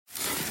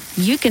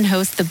you can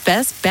host the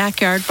best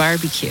backyard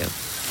barbecue.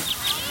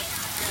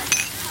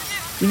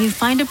 When you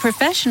find a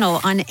professional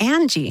on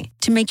Angie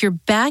to make your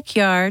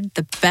backyard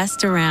the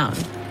best around.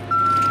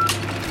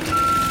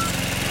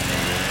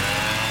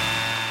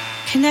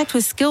 Connect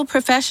with skilled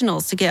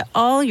professionals to get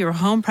all your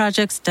home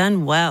projects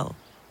done well.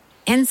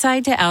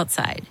 Inside to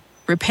outside,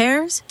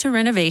 repairs to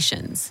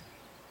renovations.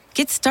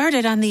 Get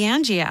started on the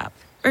Angie app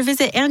or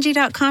visit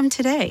Angie.com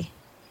today.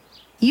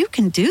 You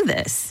can do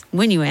this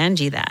when you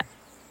Angie that.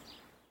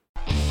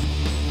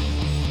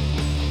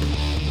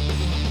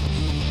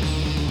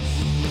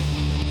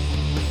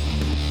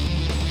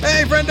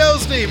 Hey, friendo,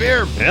 Steve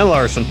here. And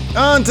Larson.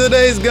 On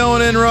today's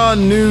Going In Raw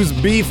News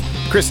Beef,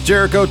 Chris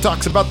Jericho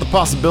talks about the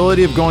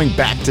possibility of going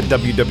back to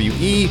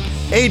WWE.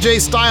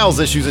 AJ Styles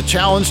issues a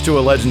challenge to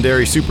a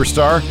legendary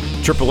superstar.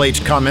 Triple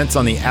H comments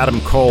on the Adam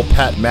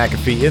Cole-Pat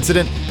McAfee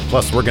incident.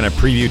 Plus, we're going to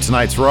preview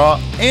tonight's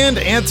Raw and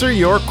answer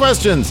your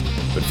questions.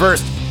 But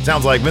first,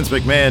 sounds like Vince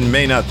McMahon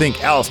may not think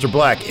Aleister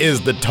Black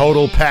is the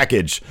total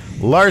package.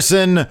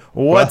 Larson,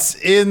 what's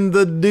in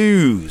the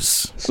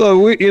news? So,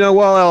 while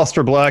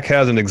Aleister Black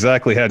hasn't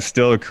exactly had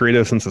stellar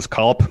creative since his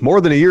call-up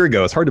more than a year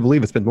ago, it's hard to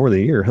believe it's been more than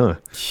a year, huh?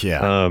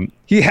 Yeah.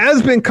 He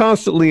has been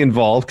consistently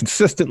involved,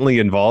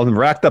 and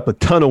racked up a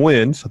ton of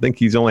wins. I think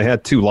he's only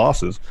had 2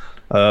 losses.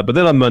 But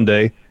then on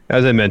Monday,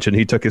 as I mentioned,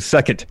 he took his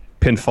second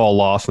pinfall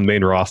loss on the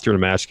main roster in a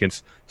match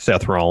against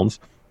Seth Rollins.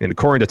 And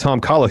according to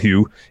Tom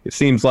Colohue, it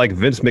seems like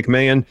Vince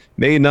McMahon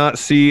may not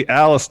see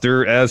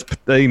Aleister as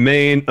a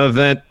main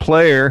event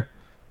player.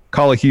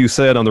 Colohue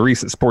said on the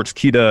recent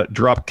Sportskeeda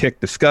Dropkick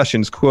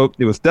discussions, quote,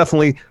 "It was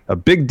definitely a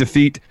big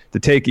defeat to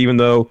take, even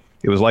though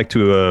it was like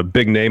to a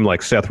big name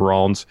like Seth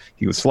Rollins.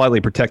 He was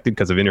slightly protected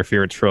because of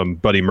interference from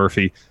Buddy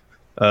Murphy.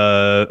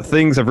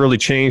 Things have really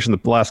changed in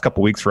the last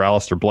couple weeks for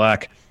Aleister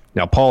Black.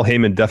 Now, Paul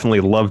Heyman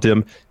definitely loved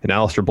him, and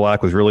Aleister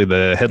Black was really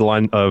the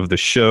headline of the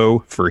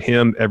show for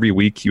him. Every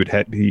week, he would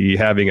be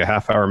having a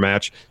half-hour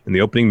match in the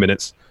opening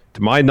minutes.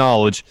 To my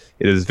knowledge,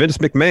 it is Vince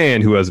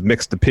McMahon who has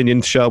mixed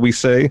opinions, shall we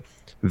say.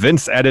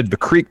 Vince added the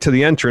creak to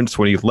the entrance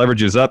when he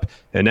leverages up,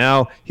 and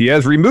now he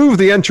has removed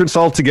the entrance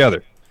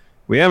altogether.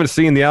 We haven't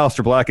seen the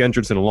Aleister Black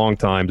entrance in a long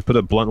time. To put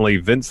it bluntly,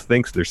 Vince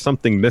thinks there's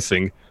something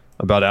missing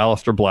about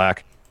Aleister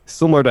Black,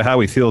 similar to how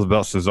he feels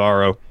about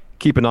Cesaro.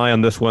 Keep an eye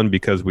on this one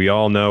because we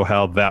all know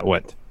how that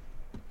went."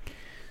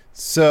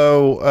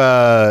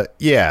 So,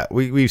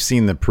 we've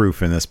seen the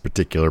proof in this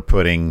particular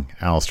pudding.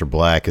 Aleister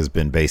Black has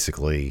been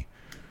basically,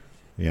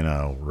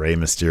 Rey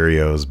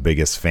Mysterio's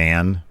biggest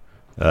fan.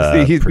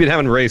 He's been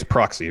having Rey's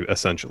proxy,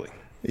 essentially.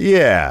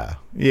 Yeah.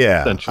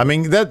 I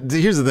mean,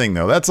 here's the thing,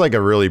 though. That's like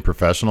a really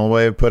professional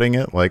way of putting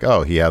it. Like,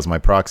 oh, he has my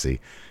proxy.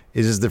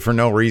 It's just that for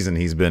no reason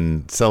he's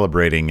been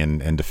celebrating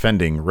and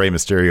defending Rey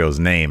Mysterio's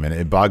name, and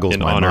it boggles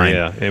my mind.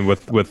 Yeah, and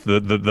with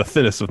the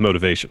thinnest of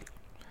motivation.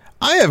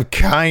 I have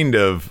kind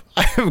of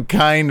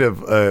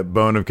a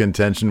bone of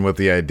contention with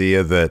the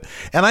idea that,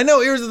 and I know,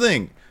 here's the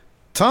thing,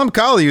 Tom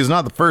Colohue is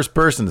not the first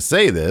person to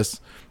say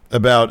this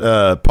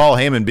about Paul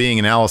Heyman being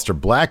an Aleister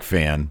Black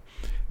fan,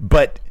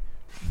 but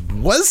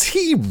was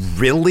he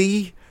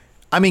really?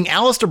 I mean,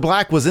 Aleister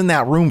Black was in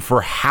that room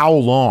for how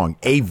long?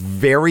 A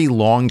very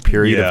long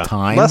period of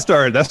time. That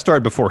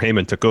started before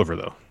Heyman took over,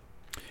 though.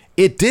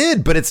 It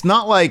did, but it's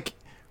not like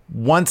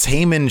once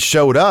Heyman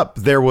showed up,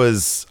 there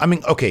was... I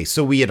mean, okay,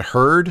 so we had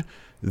heard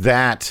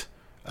that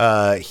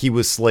he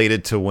was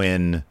slated to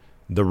win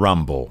the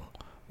Rumble.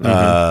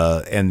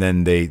 And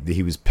then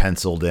he was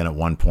penciled in at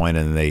one point,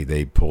 and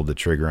they pulled the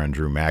trigger on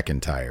Drew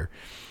McIntyre.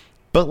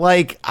 But,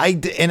 like,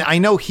 I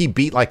know he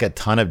beat, like, a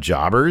ton of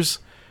jobbers,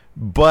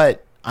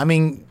 but... I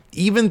mean,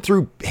 even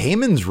through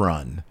Heyman's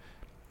run,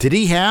 did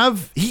he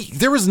have?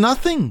 There was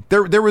nothing.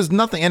 There was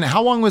nothing. And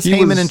how long was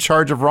Heyman in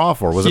charge of Raw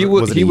for? Was it a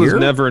year? He was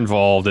never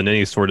involved in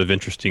any sort of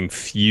interesting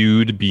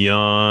feud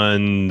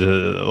beyond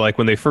like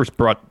when they first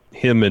brought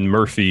him and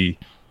Murphy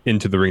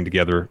into the ring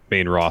together,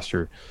 main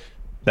roster.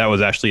 That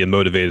was actually a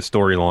motivated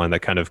storyline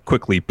that kind of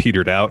quickly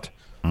petered out.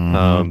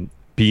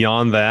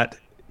 Beyond that,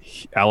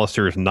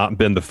 Aleister has not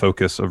been the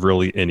focus of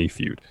really any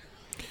feud.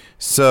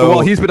 So, well,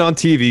 he's been on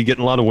TV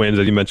getting a lot of wins,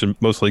 as you mentioned,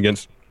 mostly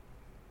against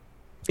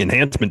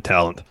enhancement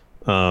talent.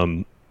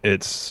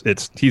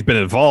 He's been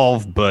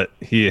involved, but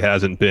he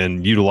hasn't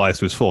been utilized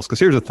to his fullest. Because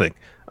here's the thing: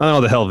 I don't know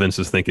what the hell Vince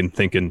is thinking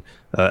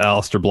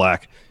Aleister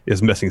Black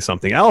is missing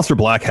something. Aleister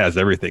Black has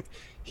everything.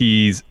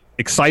 He's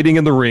exciting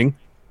in the ring,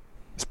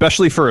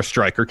 especially for a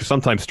striker, because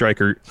sometimes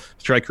striker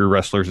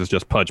wrestlers is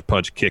just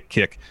punch,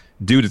 kick.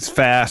 Dude is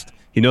fast.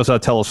 He knows how to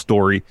tell a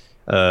story.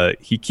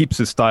 He keeps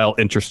his style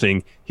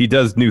interesting. He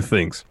does new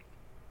things.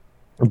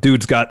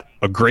 Dude's got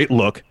a great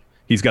look.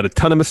 He's got a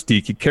ton of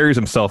mystique. He carries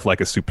himself like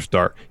a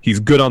superstar. He's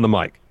good on the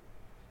mic.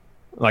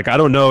 Like, I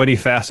don't know any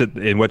facet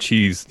in which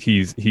he's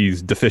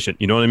deficient.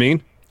 You know what I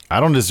mean? I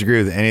don't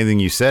disagree with anything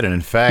you said. And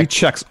in fact, he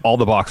checks all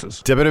the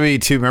boxes.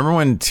 WWE 2, remember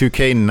when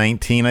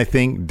 2K19, I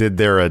think, did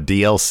their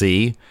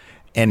DLC?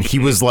 And he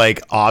was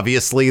like,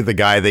 obviously the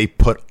guy they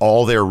put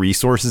all their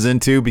resources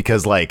into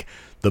because like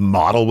the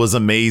model was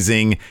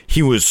amazing.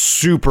 He was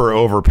super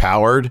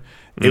overpowered.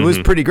 It was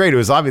pretty great. It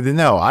was obvious.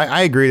 No,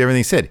 I agree with everything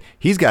he said.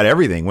 He's got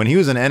everything. When he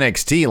was in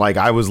NXT, like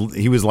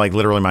he was like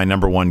literally my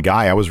number one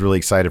guy. I was really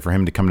excited for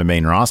him to come to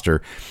main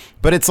roster.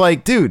 But it's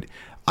like, dude,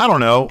 I don't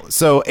know.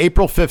 So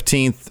April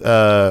 15th,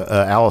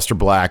 Aleister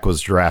Black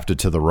was drafted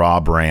to the Raw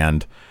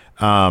brand.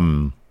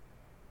 And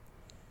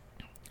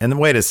then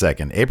wait a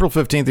second. April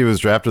 15th, he was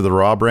drafted to the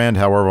Raw brand.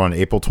 However, on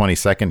April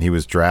 22nd, he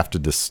was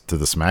drafted to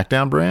the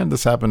SmackDown brand.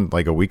 This happened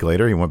like a week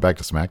later. He went back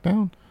to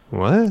SmackDown.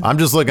 What? I'm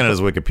just looking at his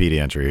Wikipedia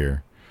entry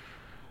here.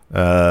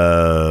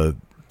 Was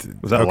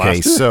that okay?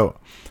 last year?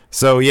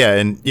 So yeah,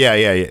 and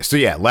yeah. So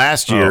yeah,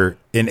 last year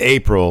in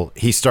April,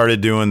 he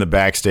started doing the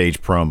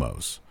backstage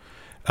promos.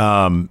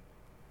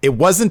 It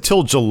wasn't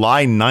until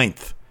July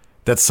 9th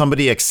that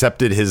somebody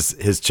accepted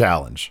his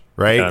challenge,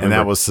 right? Yeah, and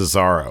that was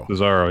Cesaro.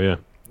 Cesaro, yeah.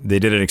 They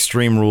did an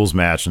Extreme Rules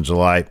match in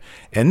July.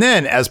 And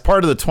then as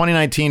part of the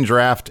 2019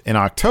 draft in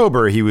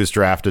October, he was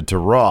drafted to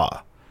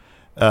Raw.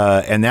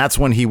 And that's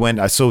when he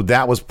went. So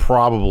that was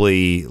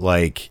probably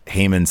like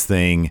Heyman's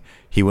thing.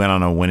 He went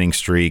on a winning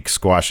streak,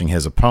 squashing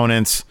his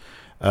opponents.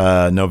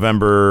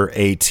 November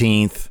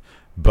 18th,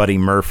 Buddy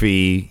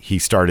Murphy, he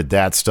started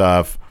that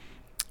stuff.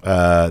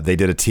 They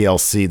did a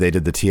TLC. They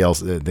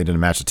did a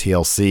match at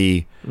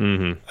TLC.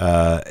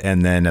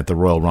 And then at the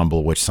Royal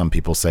Rumble, which some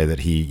people say that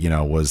he,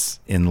 was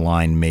in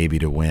line maybe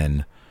to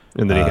win.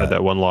 And then he had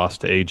that one loss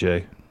to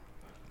AJ.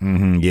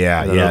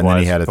 Yeah. And then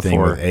he had a thing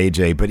with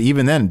AJ. But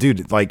even then,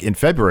 dude, like in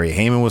February,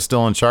 Heyman was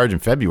still in charge in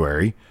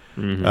February.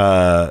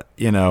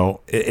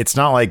 It's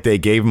not like they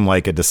gave him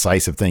like a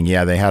decisive thing.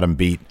 Yeah, they had him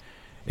beat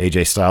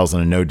AJ Styles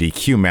in a no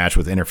DQ match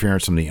with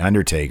interference from The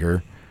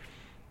Undertaker.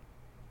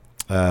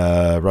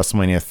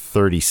 WrestleMania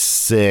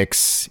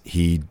 36,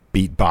 he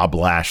beat Bob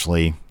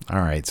Lashley. All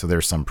right, so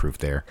there's some proof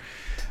there.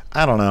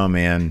 I don't know,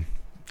 man.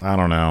 I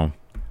don't know.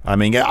 I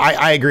mean,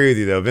 I agree with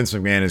you though. Vince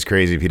McMahon is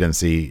crazy if he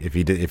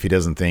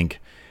doesn't think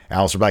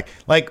Aleister Black.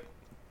 Like,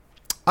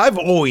 I've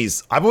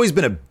always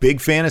been a big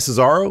fan of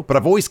Cesaro, but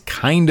I've always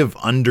kind of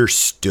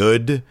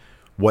understood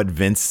what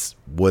Vince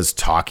was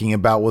talking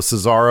about with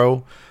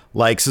Cesaro.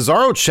 Like,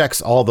 Cesaro checks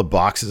all the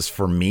boxes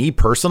for me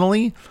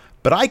personally,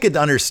 but I could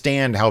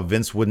understand how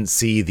Vince wouldn't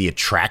see the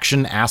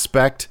attraction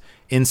aspect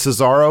in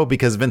Cesaro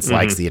because Vince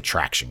likes the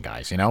attraction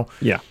guys,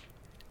 Yeah.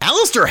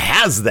 Aleister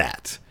has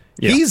that.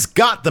 Yeah. He's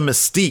got the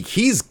mystique.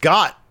 He's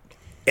got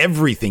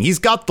everything. He's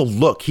got the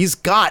look. He's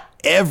got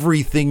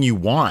everything you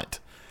want.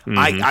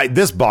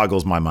 This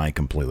boggles my mind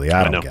completely.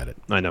 I don't get it.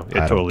 I know.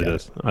 It totally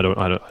does. I don't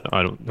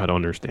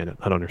understand it.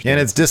 I don't understand.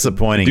 And it's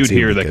disappointing. Dude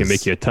here that can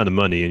make you a ton of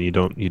money and you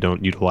don't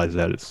utilize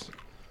that.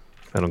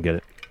 I don't get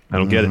it. I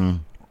don't get it.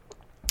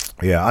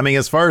 Yeah, I mean,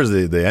 as far as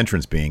the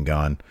entrance being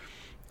gone,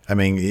 I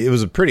mean, it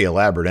was a pretty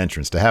elaborate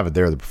entrance to have it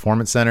there at the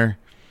Performance Center.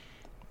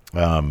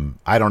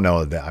 I don't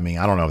know that. I mean,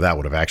 I don't know if that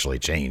would have actually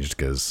changed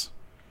because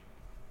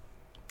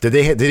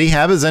did he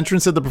have his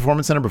entrance at the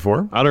Performance Center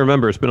before? I don't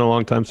remember. It's been a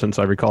long time since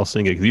I recall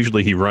seeing it. 'Cause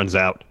usually he runs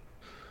out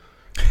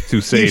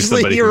to save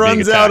somebody. He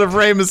runs out if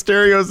Rey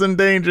Mysterio's in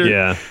danger.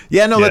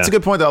 Yeah. No, that's a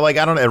good point though. Like,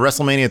 I don't know, at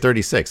WrestleMania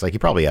 36, like he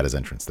probably had his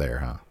entrance there,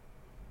 huh?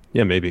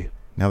 Yeah, maybe.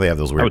 Now they have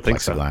those weird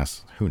plexiglass.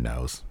 So. Who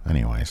knows?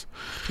 Anyways,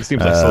 it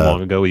seems like so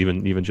long ago,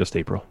 even just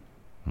April.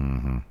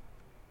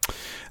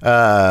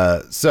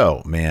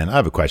 So, man, I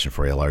have a question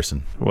for you,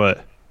 Larson.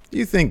 What? Do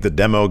you think the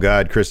demo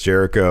god Chris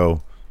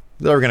Jericho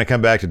is ever going to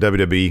come back to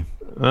WWE?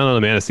 I don't know,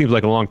 man. It seems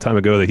like a long time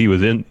ago that he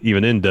was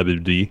even in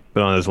WWE,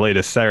 but on his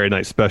latest Saturday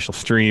Night Special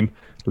stream,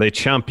 Le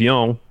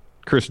Champion,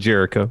 Chris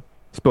Jericho,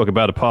 spoke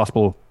about a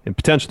possible and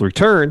potential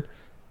return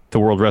to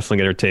World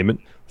Wrestling Entertainment.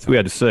 So we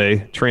had to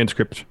say,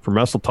 transcript from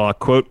Wrestle Talk,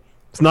 quote,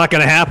 "It's not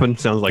going to happen."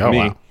 Sounds like me.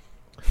 Wow.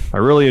 "I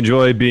really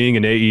enjoy being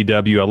in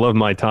AEW. I love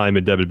my time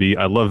in WWE.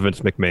 I love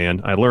Vince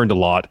McMahon. I learned a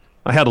lot.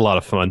 I had a lot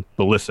of fun.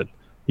 But listen,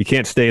 you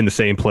can't stay in the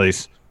same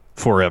place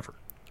forever."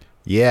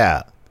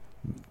 Yeah.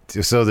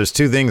 So there's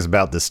two things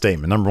about this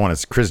statement. Number one,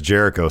 it's Chris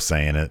Jericho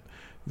saying it.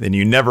 Then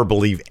you never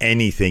believe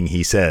anything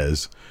he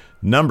says.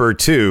 Number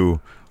two,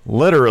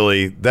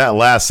 literally that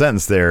last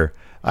sentence there,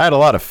 "I had a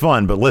lot of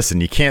fun, but listen,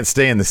 you can't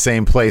stay in the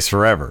same place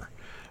forever."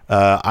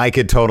 I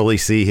could totally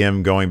see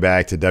him going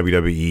back to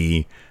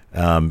WWE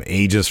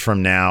ages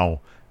from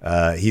now.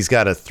 He's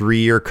got a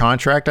 3-year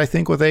contract, I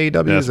think, with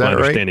AEW. That's is that my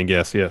right? understanding,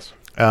 yes.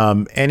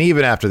 And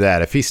even after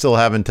that, if he's still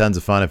having tons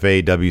of fun, if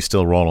AEW's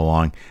still rolling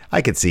along,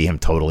 I could see him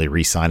totally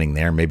re-signing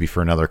there, maybe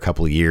for another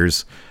couple of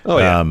years. Oh,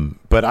 yeah.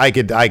 But I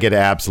could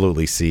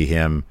absolutely see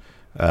him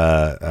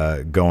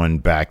going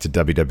back to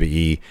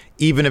WWE,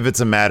 even if it's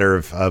a matter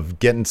of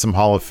getting some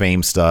Hall of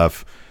Fame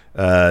stuff,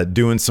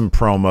 doing some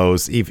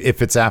promos,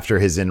 if it's after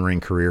his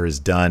in-ring career is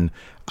done.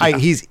 Yeah.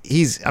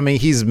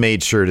 He's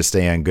made sure to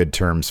stay on good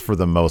terms for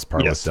the most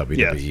part with WWE.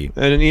 Yes.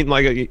 And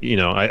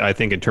I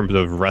think in terms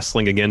of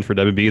wrestling again for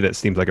WWE, that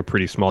seems like a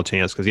pretty small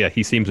chance because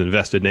he seems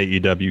invested in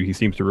AEW. He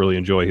seems to really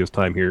enjoy his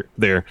time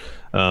there,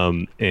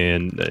 and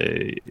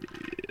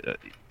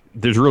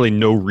there's really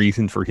no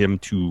reason for him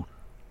to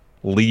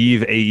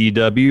leave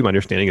AEW. My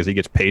understanding is he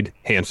gets paid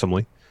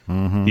handsomely.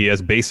 He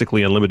has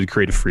basically unlimited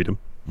creative freedom.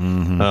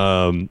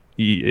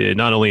 He,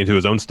 not only into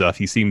his own stuff,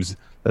 he seems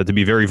to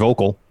be very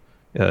vocal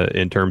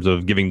in terms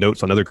of giving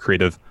notes on other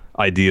creative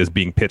ideas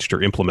being pitched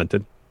or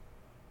implemented.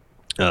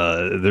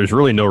 There's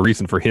really no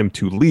reason for him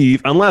to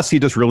leave unless he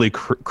just really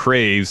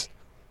craves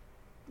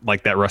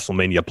like that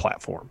WrestleMania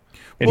platform.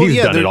 And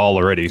he's done it all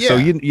already. Yeah. So,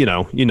 and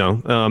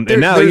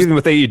now even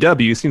with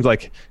AEW, it seems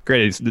like,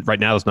 granted, right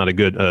now is not a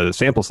good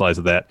sample size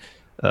of that.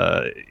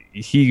 I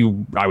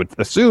would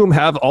assume,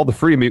 have all the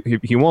freedom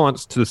he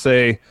wants to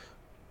say,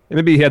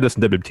 maybe he had this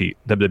in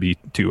WWE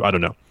too, I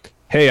don't know.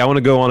 Hey, I want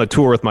to go on a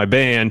tour with my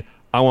band.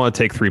 I want to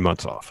take 3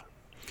 months off.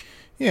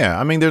 Yeah,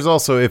 I mean, there's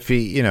also, if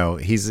he,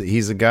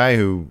 he's a guy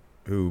who,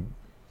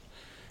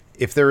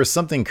 if there was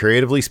something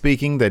creatively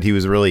speaking that he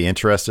was really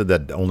interested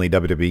that only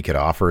WWE could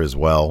offer as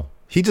well,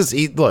 he's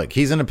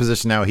in a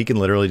position now he can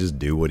literally just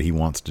do what he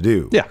wants to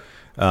do. Yeah.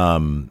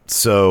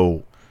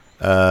 So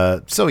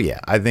yeah,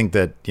 I think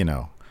that,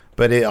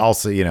 but it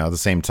also, at the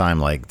same time,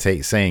 like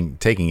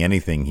taking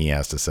anything he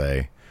has to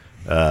say,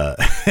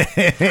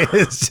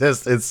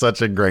 it's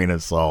such a grain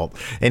of salt,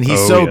 and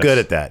he's good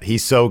at that.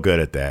 He's so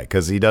good at that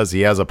because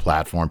he has a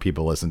platform,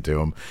 people listen to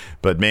him,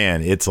 but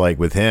man, it's like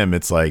with him,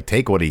 it's like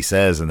take what he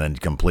says and then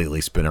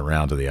completely spin it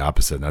around to the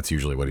opposite, and that's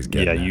usually what he's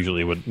getting at.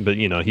 Usually would, but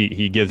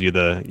he gives you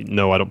the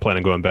no, I don't plan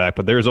on going back,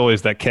 but there's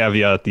always that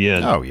caveat at the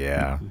end. Oh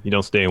yeah, you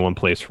don't stay in one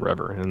place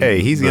forever. And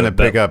hey, he's gonna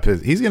pick up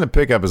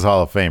his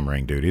Hall of Fame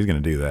ring, dude. He's gonna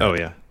do that. Oh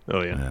yeah.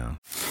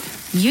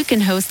 You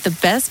can host the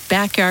best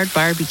backyard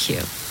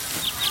barbecue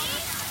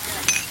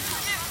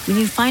when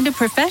you find a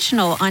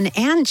professional on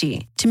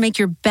Angie to make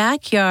your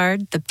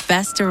backyard the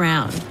best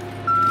around.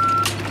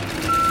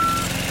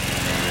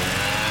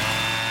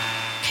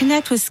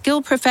 Connect with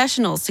skilled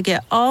professionals to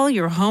get all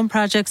your home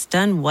projects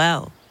done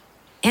well.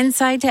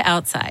 Inside to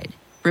outside,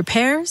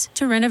 repairs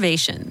to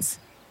renovations.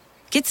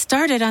 Get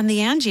started on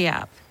the Angie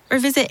app or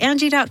visit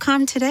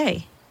Angie.com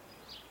today.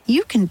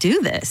 You can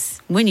do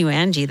this when you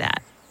Angie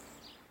that.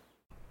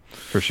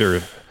 For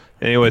sure.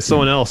 Anyway,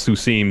 someone else who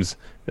seems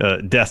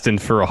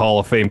destined for a Hall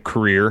of Fame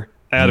career,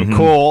 Adam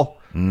Cole,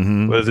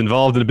 was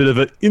involved in a bit of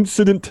an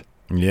incident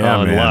on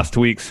last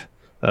week's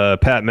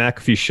Pat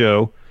McAfee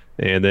show.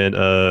 And then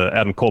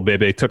Adam Cole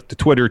Bebe took to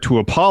Twitter to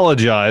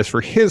apologize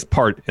for his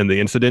part in the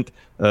incident.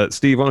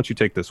 Steve, why don't you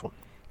take this one?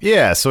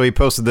 Yeah, so he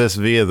posted this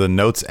via the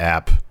Notes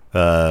app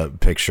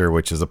picture,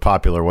 which is a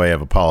popular way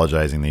of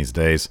apologizing these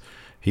days.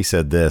 He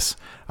said this: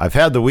 "I've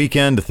had the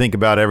weekend to think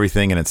about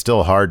everything, and it's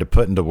still hard to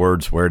put into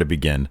words where to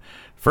begin.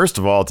 First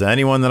of all, to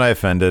anyone that I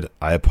offended,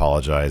 I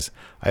apologize.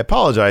 I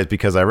apologize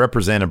because I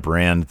represent a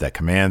brand that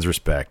commands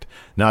respect,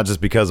 not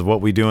just because of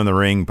what we do in the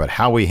ring, but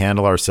how we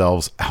handle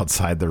ourselves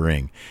outside the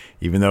ring.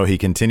 Even though he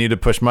continued to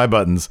push my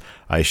buttons,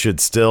 I should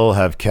still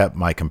have kept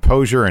my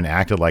composure and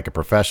acted like a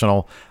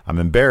professional. I'm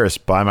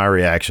embarrassed by my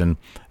reaction,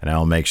 and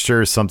I'll make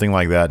sure something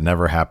like that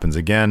never happens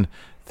again.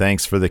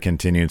 Thanks for the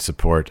continued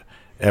support,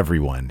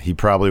 everyone." He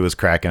probably was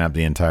cracking up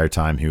the entire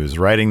time he was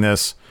writing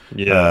this.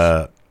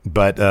 Yes.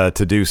 But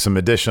to do some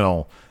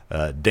additional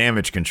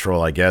damage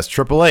control, I guess,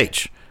 Triple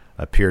H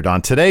appeared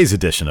on today's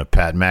edition of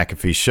Pat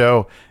McAfee's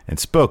show and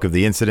spoke of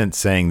the incident,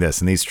 saying this,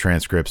 and these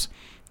transcripts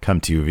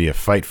come to you via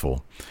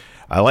Fightful.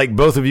 "I like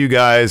both of you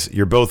guys.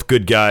 You're both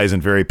good guys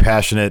and very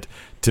passionate.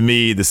 To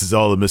me, this is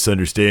all a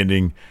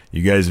misunderstanding.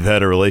 You guys have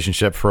had a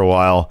relationship for a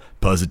while,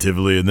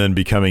 positively, and then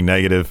becoming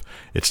negative.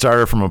 It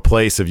started from a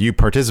place of you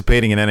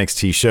participating in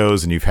NXT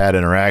shows, and you've had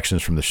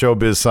interactions from the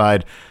showbiz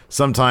side.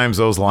 Sometimes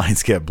those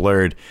lines get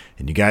blurred,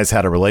 and you guys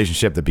had a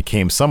relationship that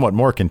became somewhat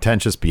more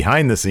contentious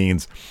behind the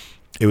scenes.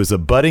 It was a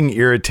budding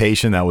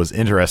irritation that was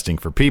interesting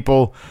for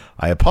people.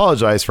 I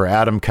apologize for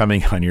Adam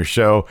coming on your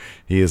show.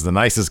 He is the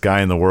nicest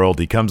guy in the world.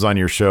 He comes on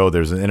your show.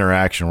 There's an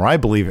interaction where I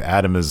believe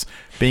Adam is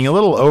being a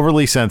little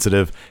overly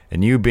sensitive,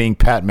 and you being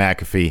Pat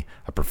McAfee,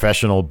 a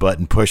professional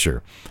button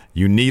pusher.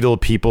 You needle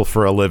people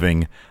for a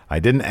living. I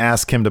didn't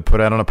ask him to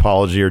put out an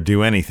apology or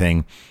do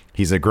anything.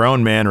 He's a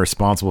grown man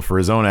responsible for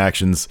his own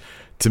actions.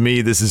 To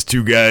me, this is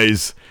two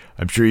guys.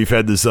 I'm sure you've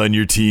had this on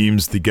your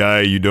teams. The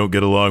guy you don't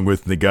get along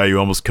with and the guy you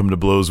almost come to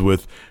blows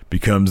with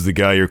becomes the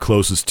guy you're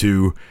closest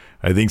to.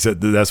 I think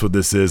that's what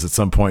this is. At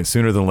some point,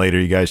 sooner than later,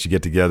 you guys should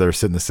get together,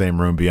 sit in the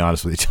same room, be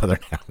honest with each other,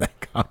 and have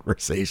that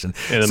conversation."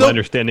 And my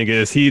understanding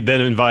is he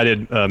then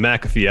invited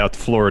McAfee out to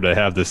Florida to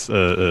have this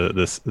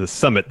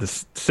summit,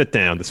 this sit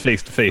down, this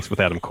face to face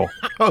with Adam Cole.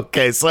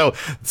 Okay, so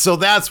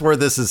that's where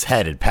this is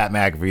headed. Pat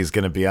McAfee is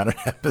going to be on an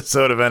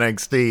episode of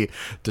NXT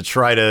to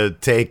try to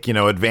take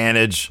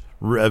advantage,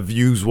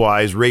 views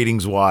wise,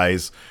 ratings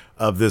wise,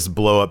 of this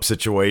blow up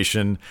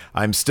situation.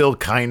 I'm still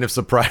kind of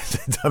surprised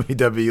that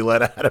WWE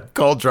let Adam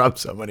Cole drop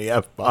so many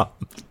F-bombs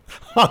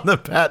on the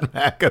Pat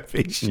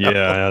McAfee show.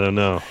 Yeah, I don't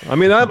know. I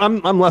mean,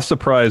 I'm less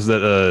surprised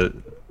that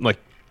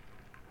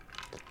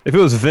if it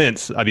was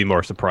Vince, I'd be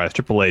more surprised.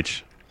 Triple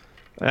H,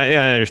 I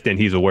understand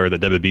he's aware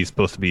that WWE is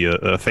supposed to be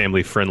a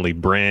family friendly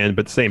brand,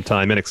 but at the same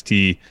time,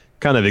 NXT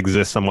kind of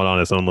exists somewhat on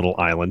its own little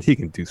island. He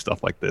can do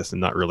stuff like this and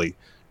not really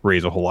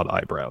raise a whole lot of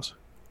eyebrows.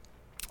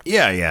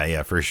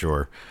 Yeah, for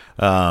sure.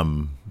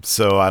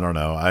 So I don't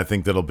know. I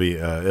think that'll be.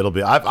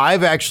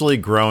 I've actually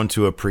grown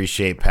to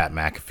appreciate Pat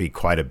McAfee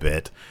quite a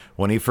bit.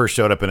 when he first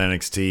showed up in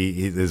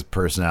NXT, his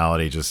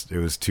personality it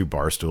was too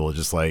barstool. It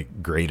just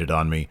like grated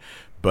on me.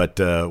 But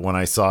when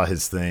I saw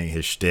his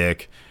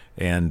shtick,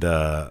 and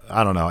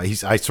I don't know,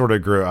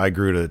 I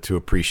grew to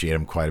appreciate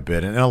him quite a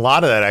bit, and a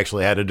lot of that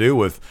actually had to do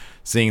with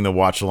seeing the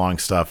watch along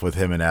stuff with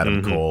him and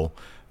Adam Cole,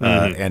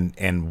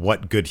 and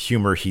what good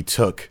humor he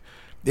took.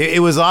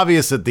 It was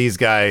obvious that these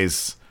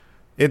guys.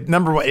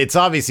 It's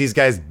obvious these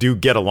guys do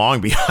get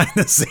along behind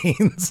the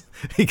scenes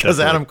because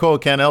Definitely. Adam Cole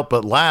can't help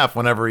but laugh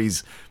whenever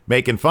he's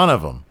making fun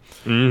of him.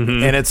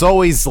 And it's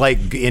always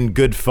like in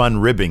good fun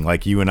ribbing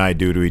like you and I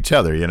do to each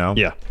other, you know?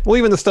 Yeah. Well,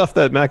 even the stuff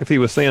that McAfee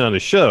was saying on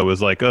his show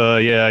was like,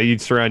 yeah,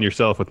 you'd surround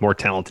yourself with more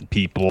talented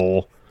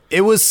people.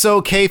 It was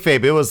so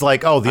kayfabe. It was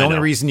like, the only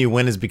reason you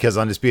win is because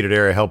Undisputed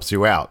Era helps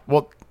you out.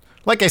 Well,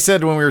 like I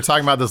said when we were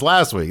talking about this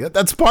last week,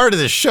 that's part of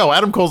this show.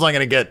 Adam Cole's not going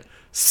to get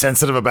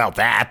sensitive about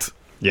that.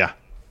 Yeah.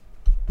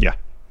 Yeah,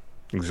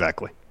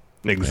 exactly.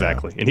 Yeah.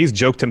 And he's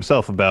joked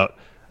himself about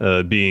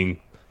being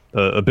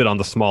a bit on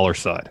the smaller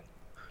side.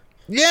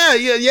 Yeah,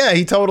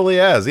 he totally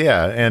has.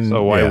 Yeah, and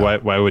so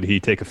why would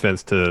he take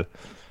offense to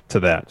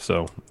that?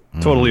 So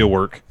totally a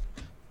work,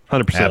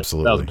 100%,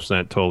 absolutely,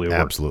 1,000%, totally a work.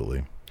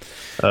 Absolutely.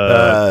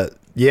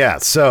 Yeah.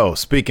 So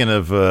speaking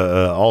of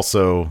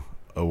also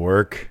a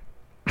work,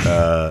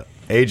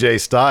 AJ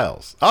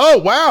Styles. Oh,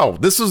 wow.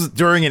 This was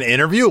during an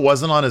interview. It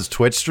wasn't on his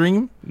Twitch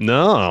stream?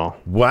 No.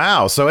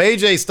 Wow. So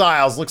AJ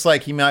Styles looks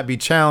like he might be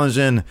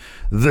challenging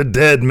the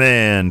Dead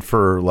Man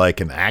for like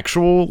an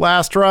actual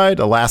lastest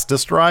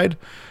ride.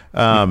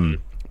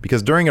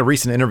 Because during a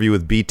recent interview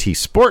with BT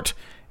Sport,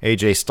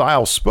 AJ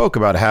Styles spoke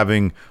about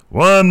having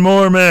one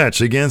more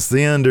match against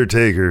The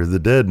Undertaker, the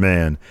Dead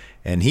Man.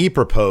 And he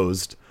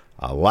proposed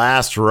a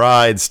last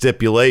ride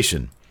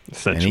stipulation.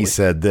 And he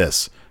said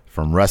this.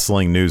 From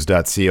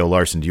WrestlingNews.co.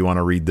 Larson, do you want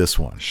to read this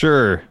one?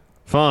 Sure.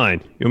 Fine.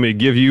 You want me to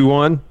give you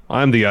one?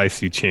 I'm the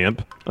IC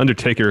champ.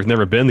 Undertaker has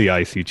never been the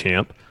IC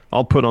champ.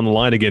 I'll put on the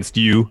line against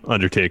you,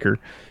 Undertaker.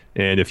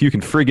 And if you can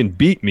friggin'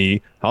 beat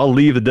me, I'll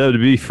leave the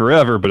WWE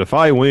forever. But if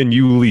I win,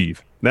 you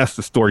leave. That's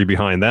the story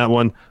behind that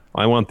one.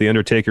 I want the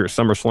Undertaker at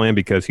SummerSlam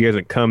because he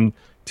hasn't come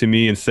to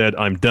me and said,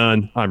 I'm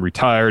done. I'm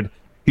retired.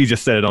 He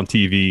just said it on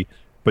TV.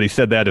 But he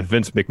said that if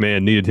Vince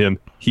McMahon needed him,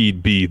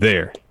 he'd be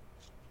there.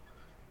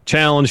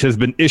 Challenge has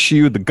been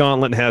issued. The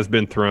gauntlet has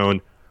been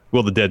thrown.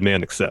 Will the Dead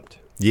Man accept?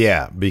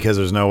 Yeah, because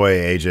there's no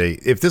way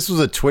AJ... If this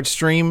was a Twitch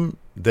stream,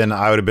 then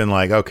I would have been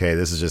like, okay,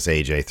 this is just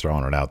AJ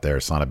throwing it out there.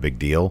 It's not a big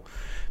deal.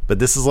 But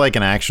this is like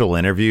an actual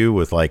interview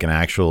with like an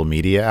actual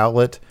media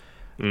outlet.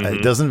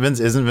 Isn't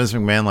Vince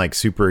McMahon like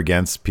super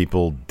against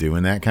people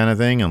doing that kind of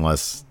thing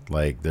unless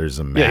like there's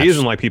a match? Yeah, he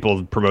doesn't like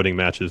people promoting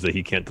matches that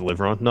he can't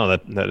deliver on. No,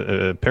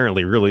 that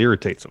apparently really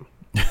irritates him.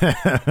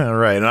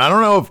 Right, and I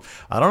don't know if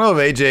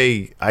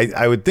AJ.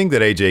 I would think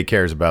that AJ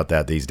cares about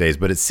that these days,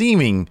 but it's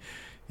seeming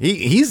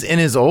he's in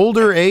his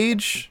older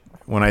age.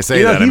 When I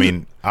say that, I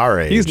mean our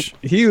age.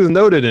 He was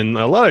noted in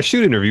a lot of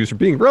shoot interviews for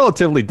being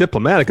relatively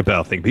diplomatic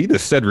about things. But he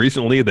just said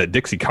recently that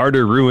Dixie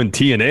Carter ruined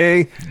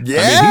TNA.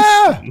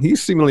 Yeah, I mean,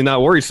 he's seemingly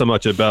not worried so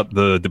much about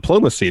the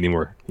diplomacy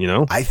anymore. You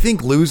know, I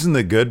think losing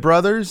the Good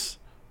Brothers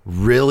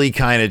really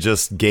kind of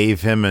just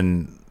gave him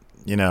an.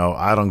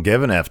 I don't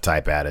give an F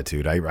type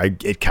attitude.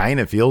 It kind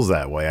of feels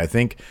that way. I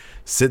think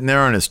sitting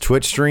there on his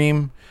Twitch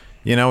stream,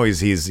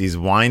 he's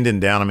winding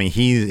down. I mean,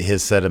 he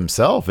has said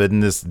himself,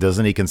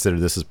 doesn't he consider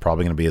this is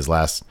probably going to be his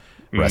last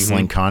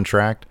wrestling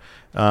contract?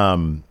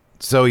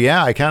 So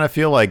yeah, I kind of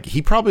feel like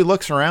he probably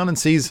looks around and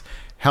sees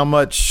how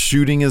much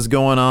shooting is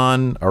going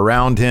on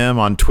around him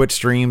on Twitch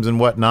streams and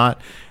whatnot,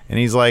 and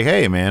he's like,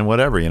 hey man,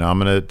 whatever. I'm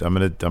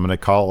gonna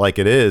call it like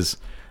it is.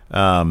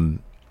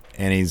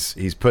 And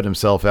he's put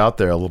himself out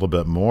there a little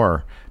bit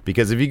more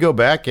because if you go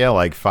back,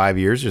 like 5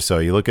 years or so,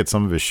 you look at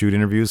some of his shoot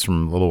interviews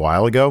from a little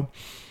while ago,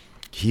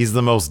 he's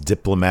the most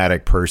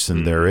diplomatic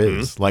person there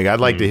is. Like, I'd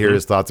like to hear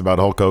his thoughts about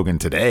Hulk Hogan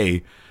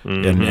today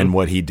and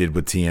what he did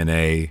with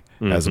TNA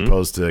as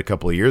opposed to a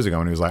couple of years ago.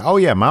 And he was like, oh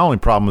yeah, my only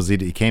problem was he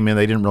came in,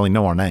 they didn't really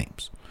know our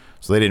names.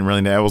 So they didn't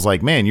really know. I was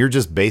like, man, you're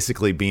just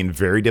basically being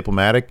very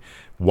diplomatic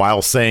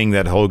while saying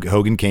that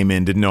Hogan came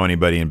in, didn't know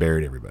anybody, and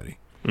buried everybody.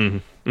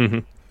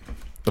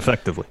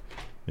 Effectively.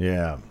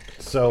 Yeah.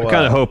 So I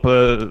kind of hope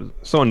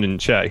someone in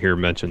chat here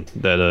mentioned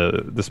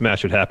that this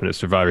match would happen at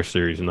Survivor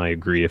Series, and I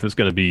agree. If it's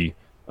going to be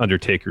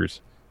Undertaker's,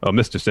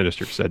 Mr.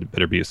 Sinister said it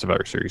better be a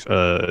Survivor Series.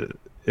 If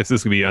this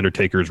is going to be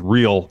Undertaker's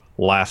real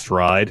last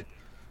ride,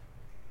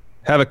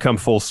 have it come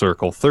full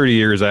circle, 30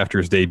 years after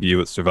his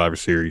debut at Survivor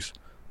Series.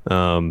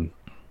 Yeah,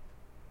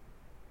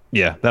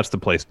 that's the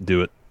place to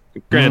do it.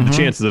 Granted, the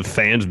chances of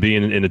fans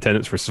being in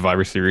attendance for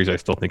Survivor Series, I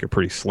still think are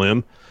pretty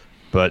slim.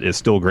 But it's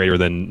still greater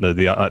than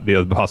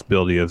the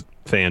possibility of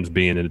fans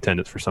being in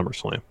attendance for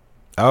SummerSlam.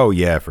 Oh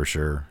yeah, for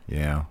sure.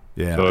 Yeah.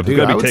 So if it's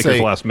going to be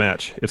Taker's last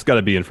match, it's got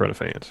to be in front of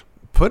fans.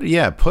 Put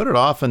it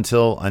off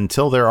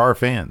until there are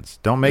fans.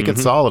 Don't make it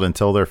solid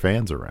until there are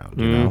fans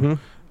around.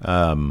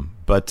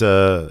 But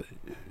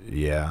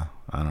yeah,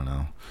 I don't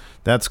know.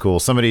 That's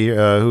cool. Somebody,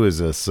 who is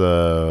this?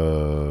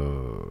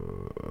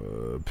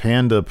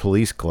 Panda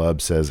Police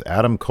Club says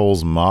Adam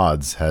Cole's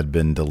mods had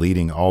been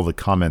deleting all the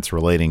comments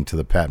relating to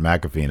the Pat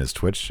McAfee in his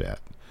Twitch chat.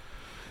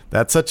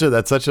 That's such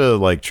a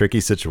like tricky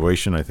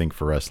situation, I think,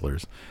 for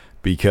wrestlers,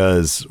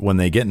 because when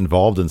they get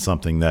involved in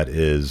something that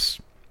is,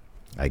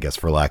 I guess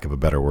for lack of a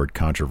better word,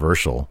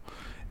 controversial,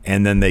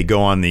 and then they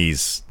go on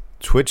these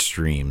Twitch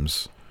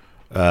streams,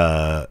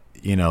 they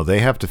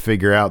have to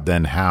figure out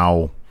then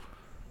how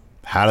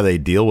do they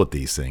deal with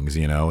these things?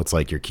 It's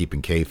like you're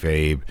keeping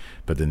kayfabe,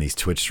 but then these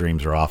Twitch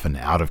streams are often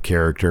out of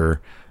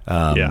character.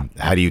 How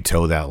do you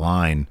toe that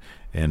line?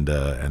 And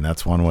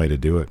that's one way to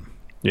do it.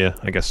 Yeah,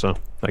 I guess so.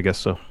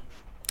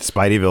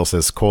 Spideyville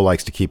says Cole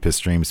likes to keep his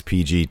streams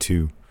PG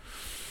too.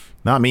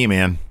 Not me,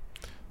 man.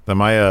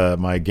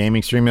 My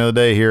gaming stream the other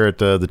day here at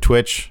the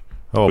Twitch.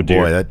 Oh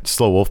boy, that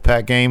Slow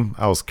Wolfpack game,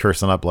 I was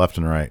cursing up left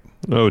and right.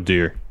 Oh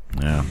dear.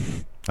 Yeah.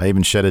 I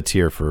even shed a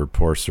tear for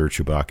poor Sir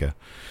Chewbacca.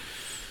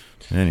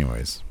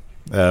 Anyways,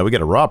 we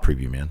got a Raw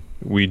preview, man.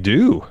 We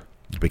do.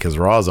 Because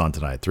Raw's on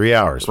tonight. 3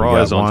 hours. Raw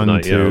is on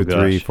tonight. 1, 2,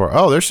 3, 4.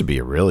 Oh, there should be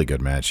a really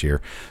good match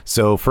here.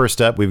 So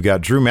first up, we've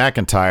got Drew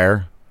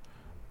McIntyre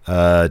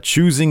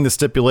choosing the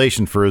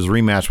stipulation for his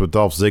rematch with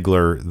Dolph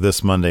Ziggler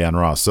this Monday on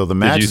Raw. So the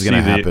match is going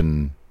to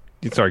happen.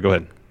 Sorry, go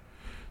ahead.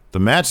 The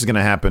match is going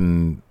to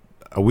happen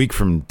a week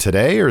from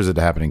today, or is it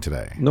happening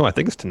today? No, I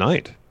think it's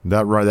tonight.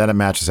 That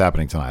match is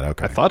happening tonight.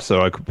 Okay. I thought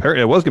so. It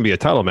was going to be a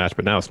title match,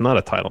 but now it's not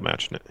a title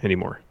match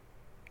anymore.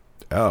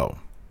 Oh.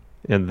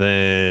 And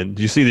then,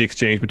 did you see the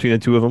exchange between the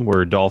two of them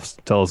where Dolph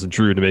tells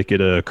Drew to make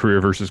it a career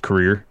versus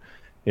career?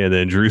 And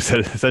then Drew said,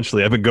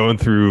 essentially, I've been going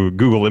through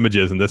Google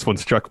Images, and this one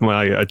got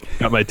my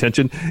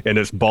attention, and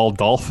it's bald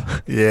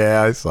Dolph.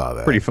 Yeah, I saw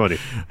that. Pretty funny.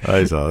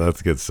 I saw that.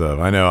 That's good stuff.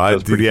 I know.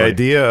 The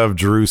idea of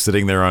Drew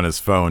sitting there on his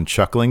phone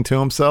chuckling to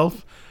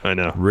himself, I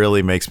know,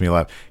 really makes me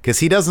laugh. Because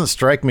he doesn't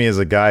strike me as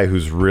a guy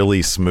who's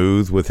really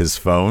smooth with his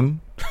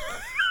phone.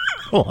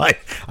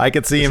 Like, I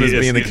could see him as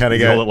being the kind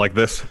of guy. Hold it like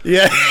this.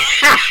 Yeah.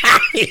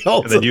 He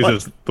holds and then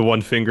uses the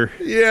one finger.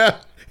 Yeah,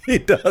 he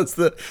does.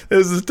 This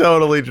is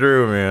totally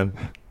true, man.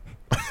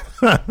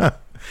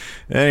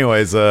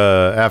 Anyways,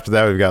 after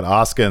that, we've got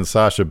Asuka and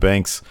Sasha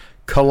Banks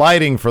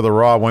colliding for the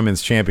Raw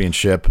Women's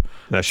Championship.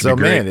 That should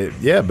be great.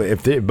 Man, but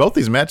if both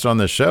these matches on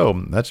this show,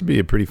 that should be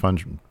a pretty fun.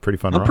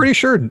 I'm pretty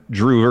sure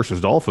Drew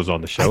versus Dolph was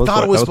on the show. I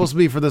thought it was supposed to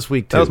be for this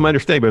week too. That was my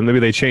understanding, but maybe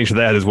they changed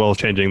that as well as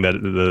changing that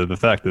the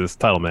fact of this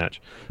title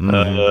match.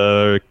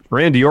 Mm-hmm.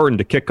 Randy Orton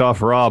to kick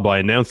off Raw by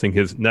announcing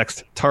his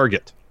next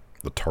target.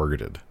 The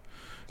targeted.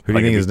 Who do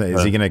you think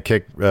is he going to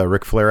kick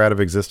Ric Flair out of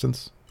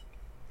existence?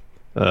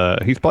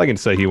 He's probably going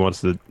to say he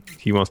wants to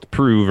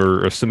prove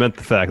or cement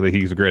the fact that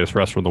he's the greatest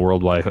wrestler in the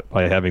world by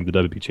having the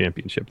WWE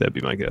Championship. That'd be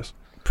my guess.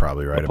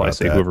 Probably right about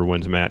that. Whoever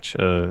wins match,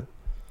 that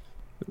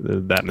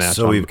match.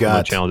 So we've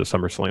got challenge at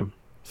SummerSlam.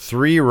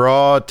 3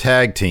 Raw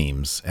tag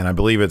teams, and I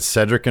believe it's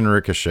Cedric and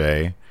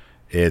Ricochet.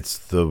 It's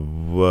the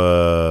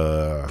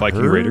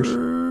Viking Raiders,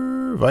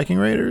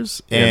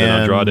 and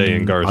then Andrade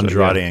and Garza.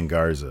 And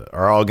Garza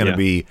are all going to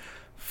be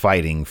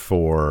fighting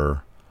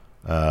for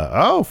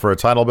a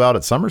title bout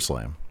at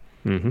SummerSlam.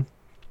 Mm-hmm.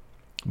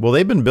 Well,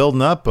 they've been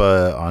building up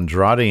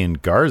Andrade and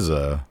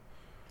Garza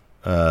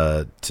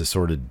to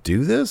sort of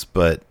do this,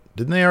 but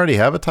didn't they already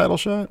have a title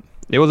shot?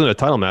 It wasn't a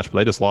title match, but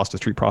they just lost to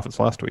Street Profits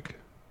last week.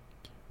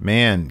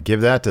 Man,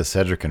 give that to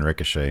Cedric and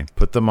Ricochet.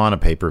 Put them on a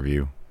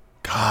pay-per-view.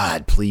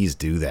 God, please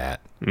do that.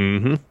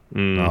 Mm-hmm.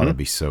 Mm-hmm. Oh, that'd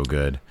be so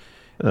good.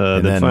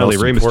 Then finally,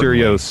 Rey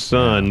Mysterio's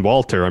son,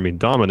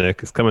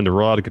 Dominic, is coming to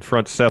Raw to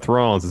confront Seth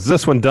Rollins. Is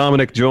this when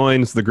Dominic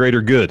joins the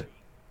greater good?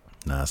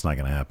 No, that's not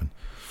going to happen.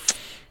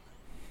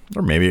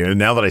 Or maybe,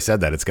 now that I said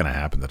that, it's going to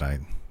happen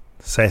tonight.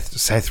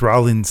 Seth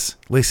Rollins,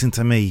 listen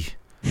to me.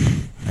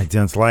 I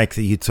don't like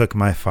that you took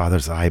my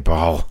father's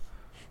eyeball.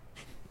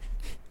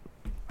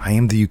 I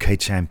am the UK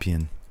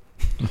champion.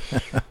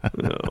 Oh,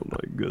 my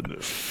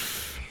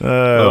goodness.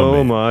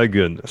 Oh my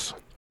goodness.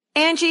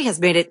 Angie has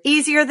made it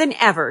easier than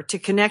ever to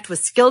connect with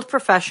skilled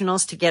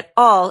professionals to get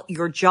all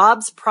your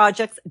jobs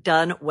projects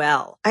done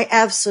well. I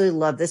absolutely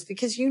love this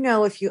because,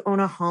 if you own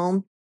a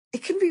home,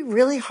 it can be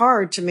really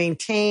hard to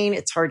maintain.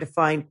 It's hard to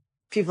find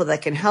people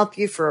that can help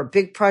you for a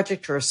big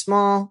project or a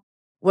small.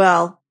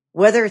 Well,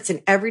 whether it's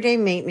in everyday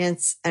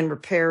maintenance and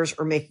repairs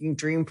or making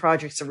dream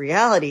projects a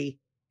reality,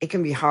 it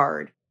can be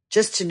hard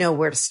just to know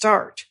where to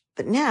start.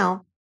 But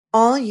now,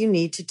 all you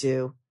need to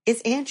do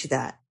is Angie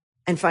that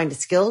and find a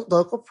skilled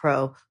local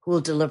pro who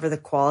will deliver the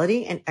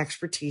quality and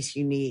expertise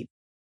you need.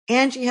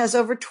 Angie has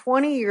over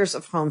 20 years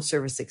of home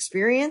service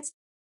experience,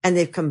 and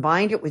they've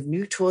combined it with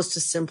new tools to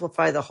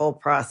simplify the whole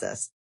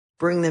process.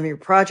 Bring them your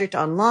project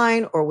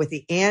online or with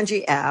the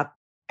Angie app,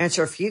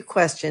 answer a few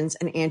questions,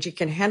 and Angie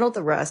can handle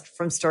the rest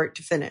from start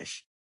to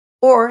finish.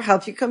 Or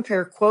help you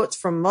compare quotes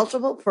from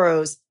multiple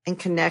pros and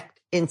connect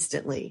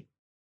instantly,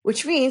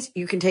 which means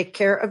you can take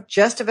care of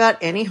just about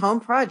any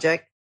home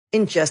project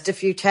in just a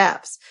few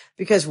taps.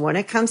 Because when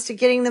it comes to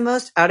getting the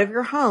most out of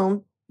your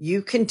home,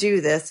 you can do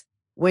this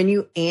when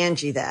you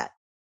Angie that.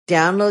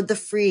 Download the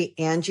free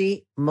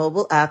Angie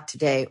mobile app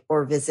today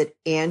or visit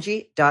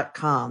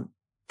Angie.com.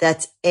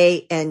 That's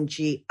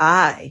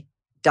ANGI.com.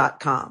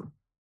 McAfee.com.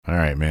 All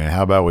right, man.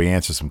 How about we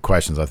answer some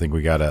questions? I think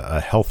we got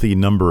a healthy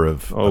number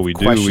of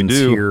questions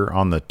here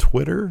on the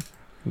Twitter.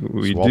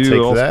 We so I'll do.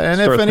 take that. And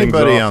if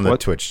anybody on the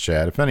Twitch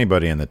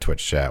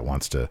chat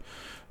wants to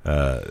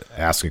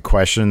ask a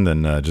question,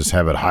 then just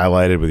have it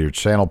highlighted with your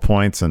channel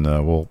points, and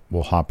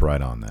we'll hop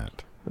right on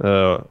that.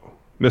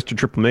 Mr.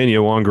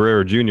 Triplemania Juan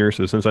Guerrero Jr.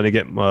 says, since I didn't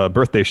get my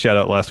birthday shout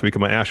out last week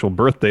on my actual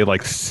birthday,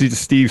 like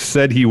Steve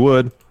said he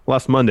would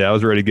last Monday, I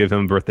was ready to give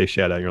him a birthday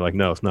shout out. And you're like,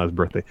 no, it's not his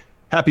birthday.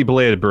 Happy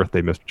belated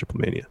birthday, Mr.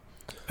 Triplemania.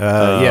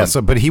 Yeah.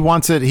 So, but he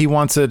wants it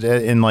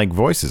in like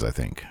voices, I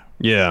think.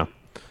 Yeah.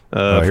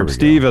 From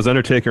Steve as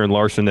Undertaker and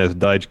Larson as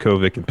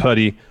Dijakovic and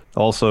Putty.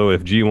 Also,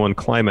 if G1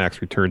 Climax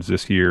returns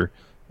this year,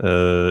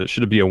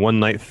 should it be a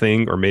one-night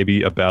thing or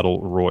maybe a battle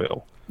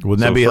royal?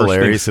 Wouldn't that be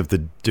hilarious if the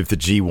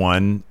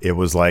G1 it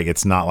was like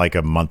it's not like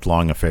a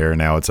month-long affair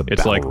now, it's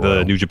like royal.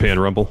 The New Japan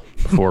Rumble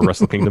before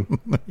Wrestle Kingdom.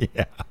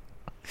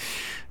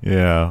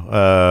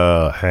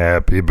 Yeah.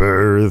 Happy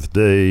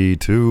birthday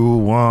to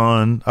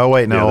one. Oh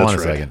wait, no, hold on a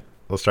second.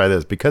 Let's try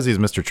this. Because he's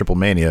Mr. Triple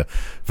Mania,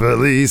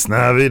 Feliz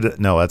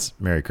Navidad. No, that's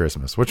Merry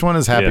Christmas. Which one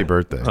is Happy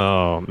Birthday?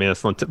 Oh man,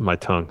 it's on the tip of my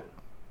tongue.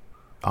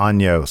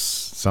 Años,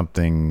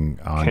 something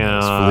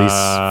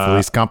Años.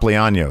 Feliz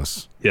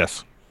Cumpleaños.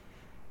 Yes.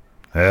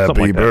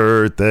 Happy like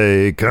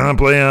birthday,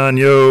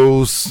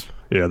 Cumpleaños.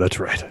 Yeah, that's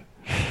right.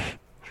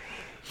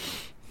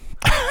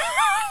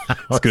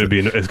 It's gonna be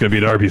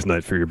an Arby's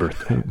night for your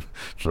birthday.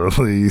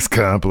 Feliz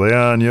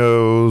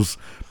Cumpleaños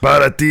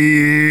para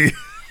ti.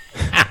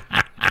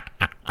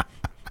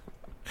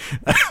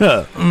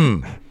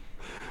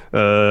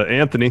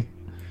 Anthony,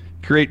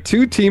 create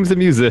 2 teams of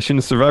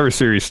musicians, Survivor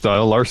Series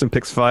style. Larson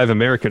picks 5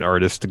 American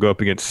artists to go up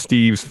against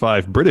Steve's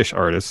 5 British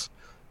artists.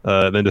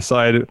 Then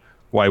decide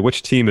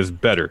which team is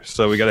better.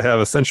 So we got to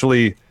have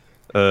essentially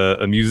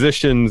a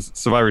musicians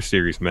Survivor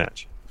Series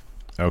match.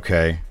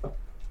 Okay.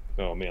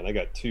 Oh man, I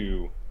got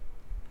 2.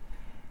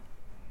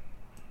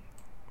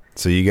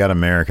 So you got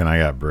American, I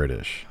got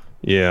British.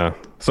 Yeah.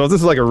 So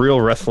this is like a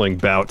real wrestling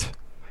bout.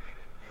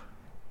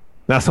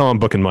 That's how I'm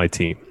booking my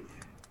team.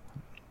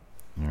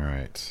 All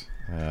right.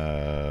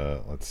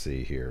 Let's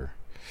see here.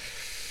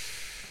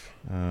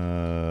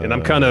 And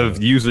I'm kind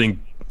of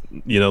using,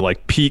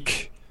 like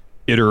peak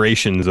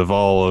iterations of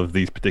all of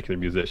these particular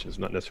musicians,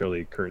 not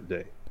necessarily current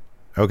day.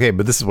 Okay,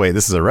 but this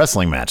is a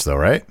wrestling match though,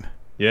 right?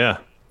 Yeah.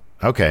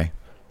 Okay.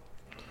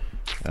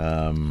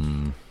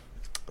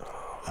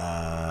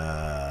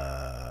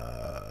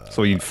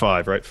 So you need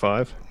 5, right?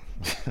 5?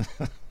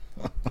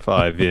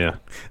 5, yeah.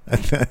 I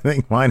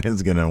think mine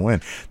is going to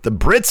win. The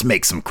Brits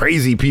make some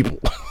crazy people.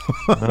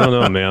 I don't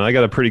know, man. I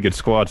got a pretty good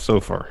squad so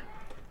far.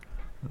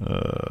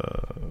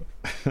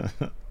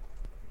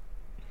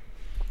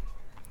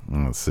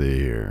 Let's see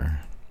here.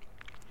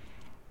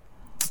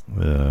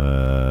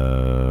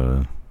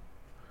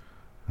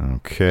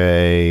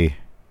 Okay.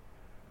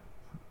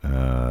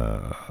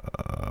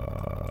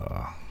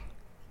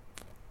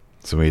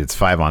 So wait, it's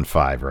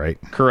 5-on-5, right?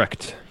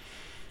 Correct.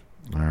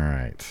 All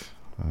right.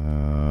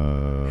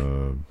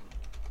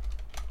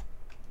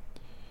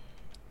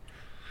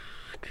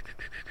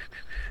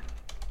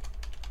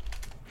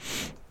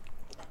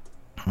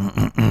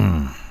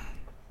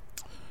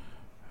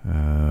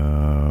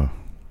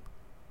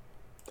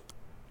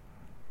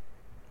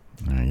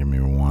 Give me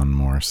one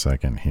more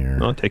second here.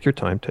 No, take your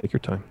time. Take your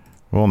time.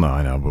 Well, no,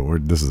 I know,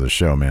 but this is a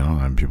show, man. I don't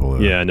have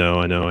people. Yeah, I know.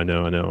 All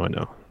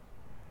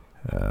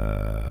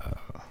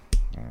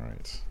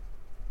right.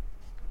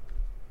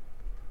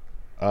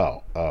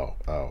 Oh,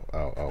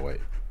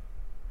 wait.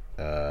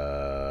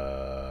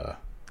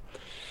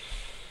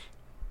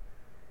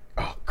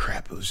 Oh,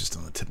 crap. It was just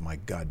on the tip of my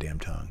goddamn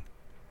tongue.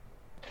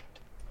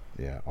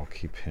 Yeah, I'll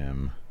keep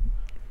him.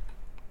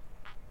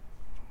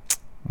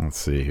 Let's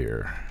see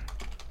here.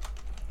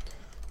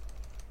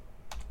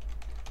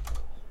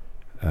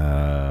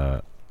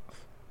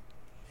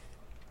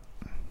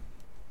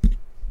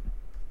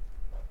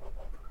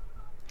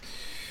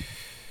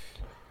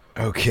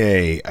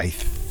 Okay, I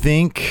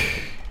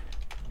think.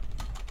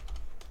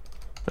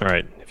 All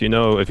right, if you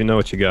know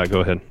what you got, go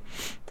ahead.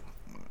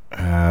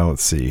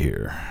 Let's see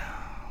here.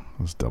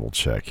 Let's double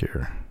check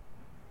here.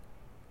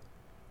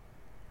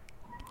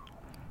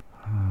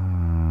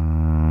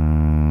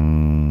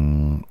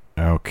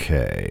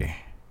 Okay.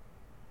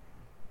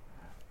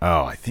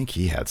 Oh, I think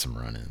he had some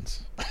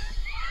run-ins.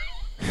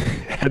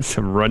 Had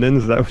some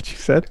run-ins? Is that what you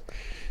said?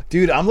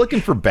 Dude, I'm looking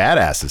for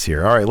badasses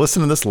here. All right,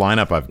 listen to this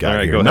lineup I've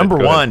got here. Go number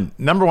ahead.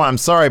 one, I'm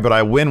sorry, but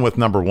I win with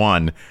number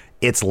 1.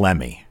 It's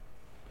Lemmy.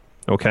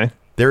 Okay.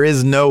 There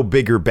is no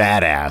bigger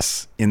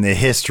badass in the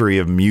history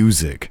of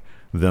music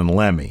than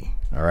Lemmy.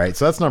 All right,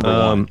 so that's number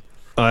 1.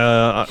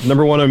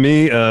 Number 1 on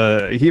me,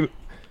 he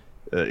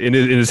in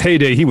his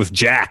heyday, he was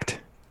jacked.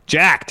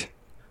 Jacked.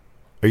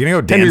 Are you going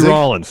to go Danzig? Henry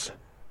Rollins.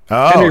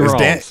 Oh, Henry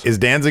Rollins. Is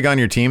Danzig on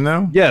your team,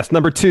 though? Yes,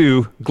 number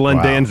 2, Glenn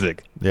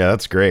Danzig. Yeah,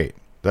 that's great.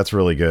 That's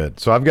really good.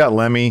 So I've got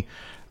Lemmy.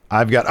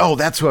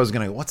 That's who I was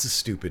going to, what's his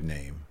stupid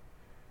name?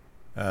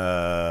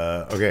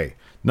 Okay.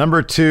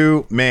 Number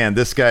 2, man,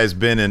 this guy's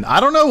been in,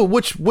 I don't know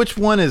which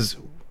one is,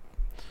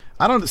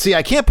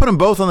 I can't put them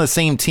both on the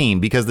same team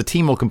because the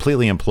team will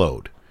completely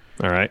implode.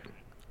 All right.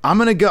 I'm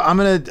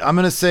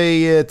gonna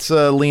say it's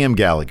Liam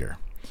Gallagher,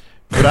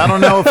 but I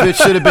don't know if it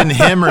should have been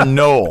him or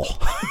Noel.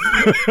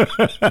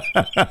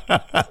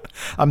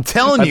 I'm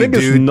telling you,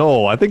 dude.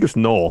 I think it's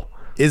Noel.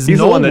 Is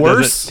Noel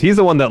worse? He's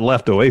the one that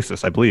left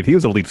Oasis, I believe. He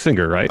was the lead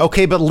singer, right?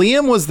 Okay, but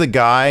Liam was the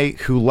guy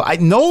who...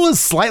 Noel is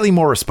slightly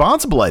more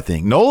responsible, I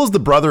think. Noel is the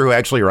brother who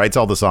actually writes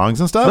all the songs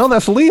and stuff. No,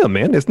 that's Liam,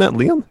 man. Isn't that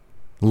Liam?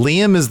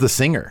 Liam is the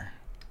singer.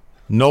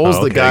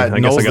 Noel's the guy.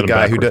 Noel's the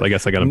guy who does. I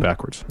guess I got him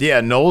backwards. Yeah,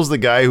 Noel's the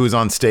guy who's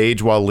on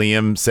stage while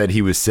Liam said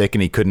he was sick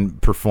and he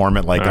couldn't perform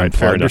it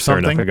unplugged or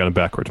something. Fair enough. I got him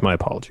backwards. My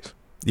apologies.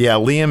 Yeah,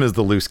 Liam is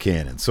the loose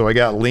cannon. So I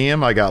got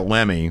Liam. I got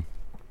Lemmy.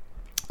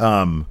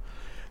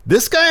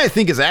 This guy I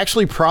think is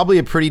actually probably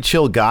a pretty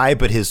chill guy,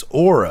 but his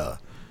aura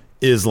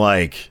is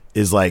like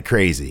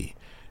crazy.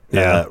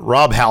 Yeah.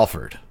 Rob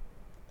Halford.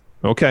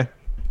 Okay.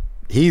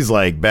 He's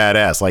like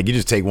badass. Like you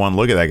just take one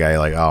look at that guy, you're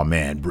like, oh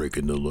man,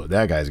 breaking the look.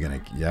 That guy's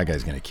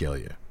gonna kill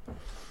you.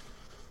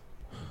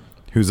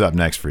 Who's up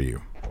next for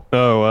you?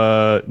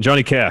 Oh,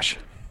 Johnny Cash.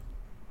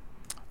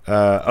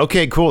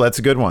 Okay, cool. That's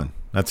a good one.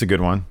 That's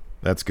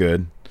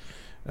good.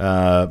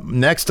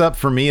 Next up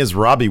for me is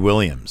Robbie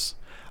Williams.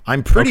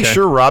 I'm pretty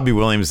sure Robbie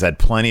Williams had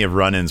plenty of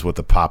run-ins with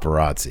the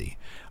paparazzi.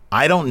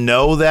 I don't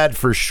know that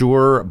for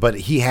sure,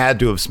 but he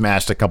had to have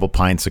smashed a couple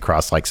pints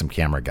across like some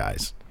camera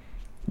guys.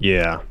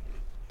 Yeah.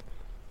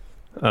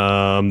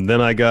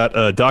 Then I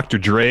got Dr.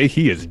 Dre.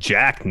 He is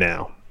jacked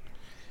now.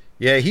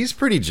 Yeah, he's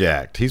pretty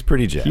jacked. He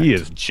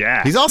is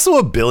jacked. He's also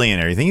a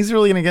billionaire. You think he's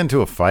really going to get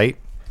into a fight?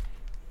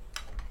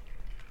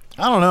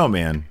 I don't know,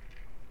 man.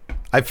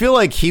 I feel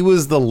like he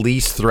was the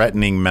least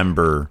threatening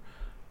member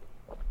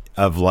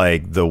of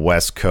like the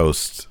West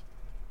Coast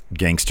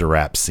gangster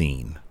rap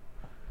scene.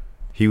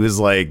 He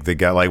was like the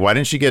guy, like, why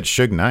didn't you get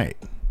Suge Knight?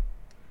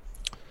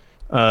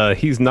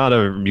 He's not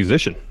a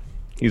musician.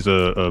 He's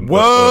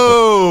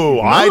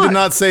Whoa! I did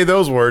not say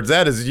those words.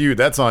 That is you.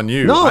 That's on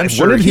you. No, I'm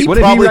sure he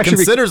probably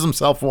considers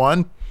himself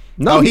one.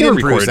 No, he didn't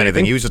produce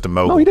anything. He was just a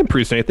mogul. No, he didn't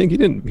produce anything. He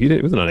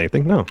wasn't on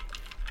anything. No.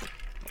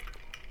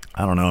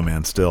 I don't know,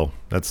 man. Still,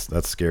 that's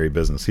scary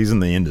business. He's in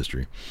the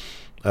industry.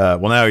 Well,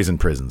 now he's in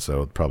prison,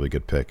 so probably a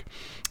good pick.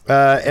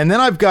 And then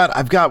I've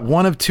got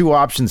one of two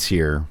options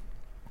here.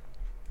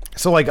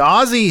 So like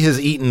Ozzy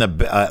has eaten a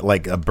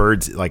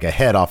bird's like a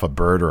head off a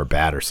bird or a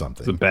bat or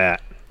something. It's a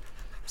bat.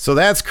 So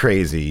that's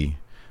crazy.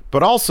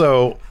 But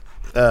also,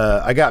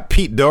 I got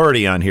Pete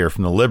Doherty on here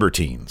from the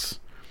Libertines.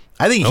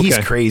 I think he's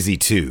crazy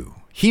too.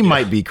 He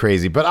might be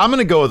crazy, but I'm going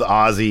to go with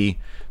Ozzy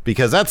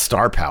because that's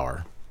star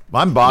power.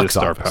 I'm box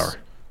office. Star power.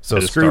 So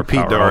screw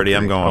Pete Doherty.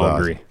 I'm going with Ozzy.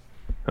 Agree.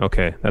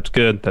 Okay, that's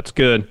good.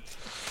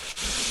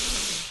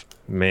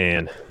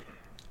 Man,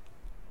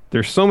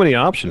 there's so many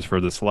options for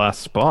this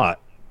last spot.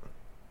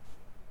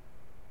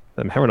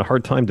 I'm having a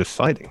hard time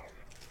deciding.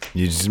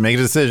 You just make a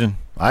decision.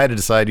 I had to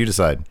decide. You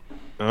decide.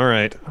 All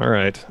right.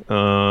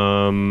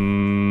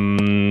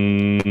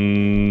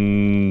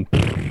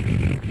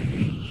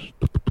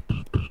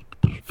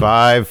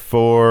 5,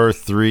 4,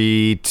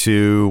 3,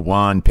 2,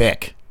 1.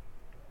 Pick.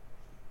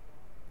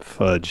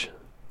 Fudge.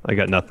 I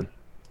got nothing.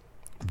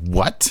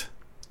 What?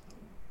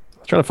 I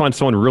was trying to find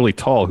someone really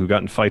tall who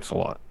got in fights a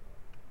lot.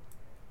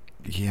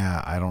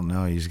 Yeah, I don't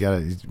know. You just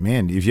gotta,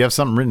 man. If you have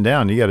something written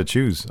down, you got to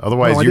choose.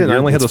 Otherwise, I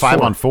only had 5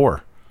 on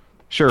 4.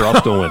 Sure, I'll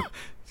still win.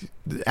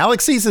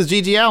 Alex C says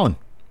Gigi Allen.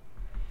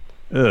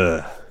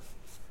 Ugh.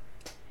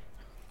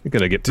 You're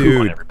gonna get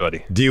poop on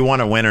everybody. Do you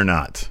want to win or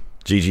not,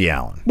 Gigi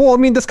Allen? Well, I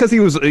mean, just because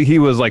he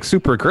was like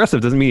super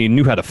aggressive doesn't mean he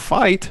knew how to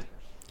fight.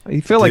 I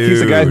feel like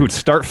he's a guy who'd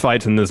start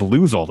fights and just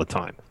lose all the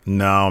time.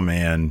 No,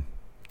 man,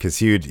 because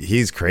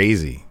he's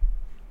crazy.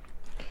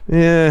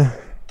 Yeah.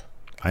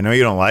 I know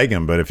you don't like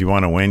him, but if you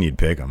want to win, you'd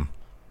pick him.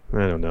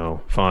 I don't know.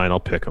 Fine, I'll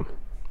pick him.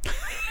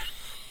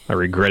 I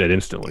regret it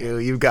instantly.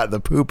 You've got the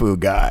poo-poo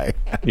guy.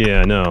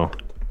 Yeah, no.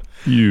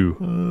 You.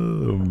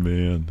 Oh,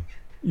 man.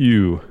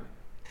 You.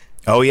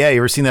 Oh, yeah. You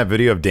ever seen that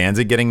video of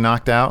Danzig getting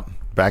knocked out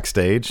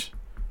backstage?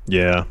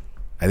 Yeah.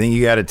 I think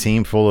you got a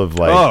team full of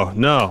like... Oh,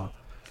 no.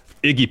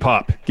 Iggy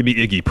Pop. Give me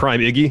Iggy.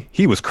 Prime Iggy.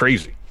 He was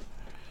crazy.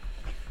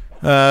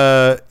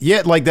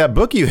 Yeah, like that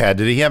book you had.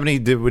 Did he have any...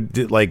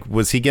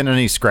 was he getting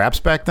any scraps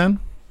back then?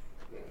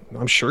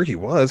 I'm sure he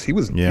was. He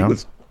was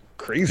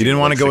crazy. You didn't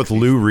want to go with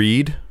Lou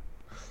Reed?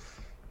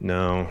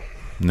 No.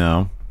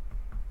 All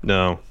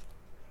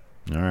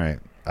right.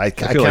 I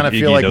kind of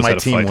feel like my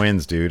team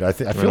wins, dude. I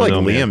feel like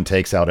Liam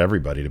takes out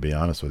everybody, to be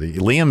honest with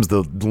you. Liam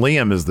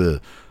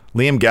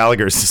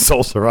Gallagher's the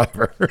sole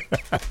survivor.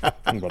 How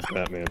about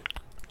that, man?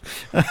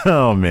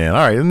 Oh, man.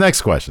 All right. The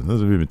next question.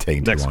 This has been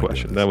taking too long. Next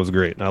question. That was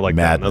great. I like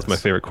that. That was my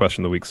favorite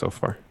question of the week so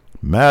far.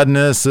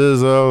 Madness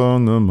is all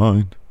on the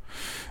mind.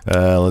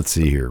 Let's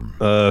see here.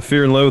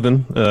 Fear and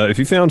Loathing. If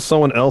you found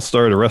someone else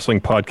started a wrestling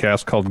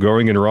podcast called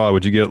Going in Raw,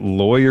 would you get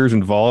lawyers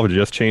involved or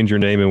just change your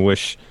name and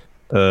wish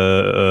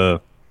Haku,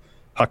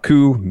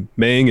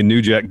 Mang, and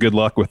New Jack good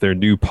luck with their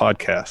new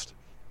podcast?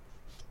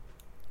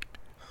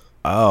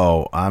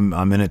 Oh, I'm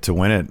in it to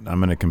win it. I'm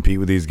going to compete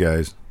with these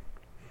guys.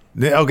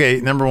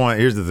 Okay, number one,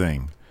 here's the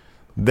thing.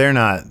 They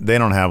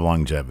don't have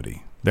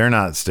longevity. They're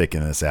not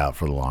sticking this out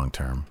for the long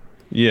term.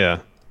 Yeah.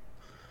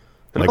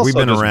 And like we've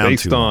been around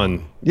based too on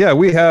long. Yeah,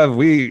 we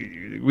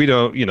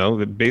don't,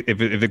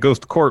 if it goes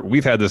to court,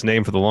 we've had this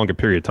name for the longer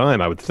period of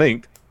time. I would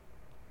think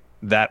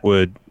that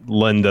would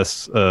lend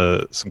us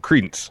some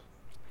credence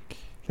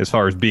as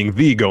far as being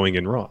the going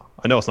in Raw.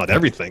 I know it's not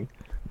everything,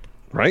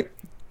 right?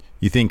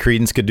 You think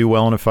Credence could do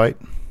well in a fight?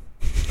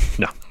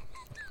 No.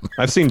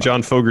 I've seen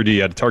John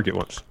Fogerty at a Target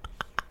once.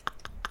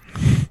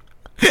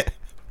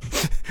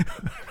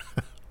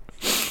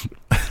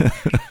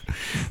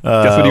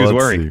 Guess what he was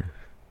wearing? See.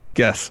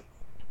 Guess.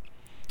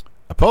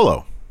 A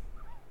polo.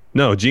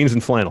 No, jeans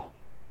and flannel.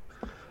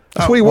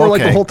 That's what he wore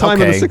like the whole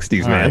time in the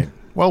 60s, man. Right.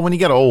 Well, when you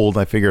get old,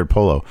 I figured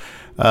polo.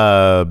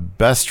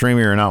 Best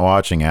streamer you're not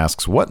watching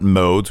asks, what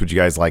modes would you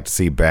guys like to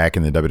see back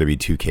in the WWE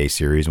 2K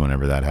series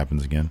whenever that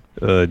happens again?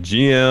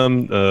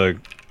 GM,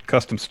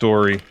 custom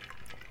story.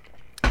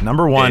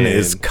 Number one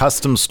is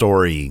custom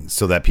story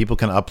so that people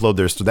can upload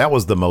their story. That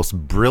was the most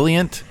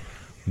brilliant.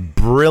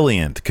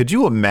 Could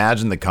you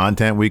imagine the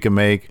content we can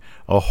make?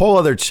 A whole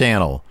other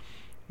channel,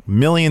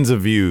 millions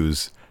of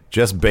views,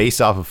 just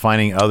based off of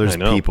finding other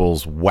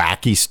people's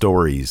wacky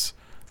stories.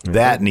 Mm-hmm.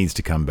 That needs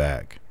to come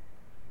back.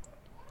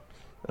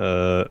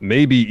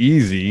 Maybe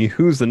easy.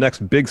 Who's the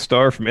next big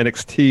star from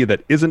NXT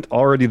that isn't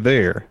already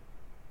there?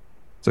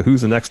 So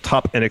who's the next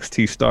top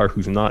NXT star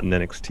who's not in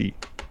NXT?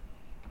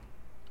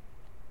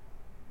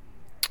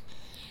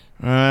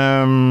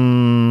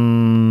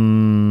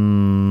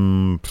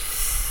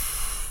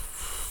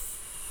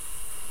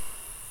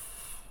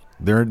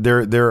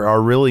 There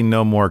are really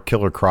no more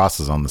Killer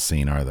Crosses on the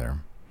scene, are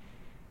there?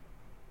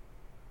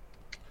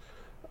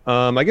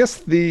 I guess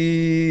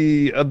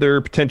the other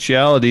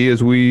potentiality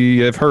is we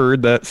have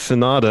heard that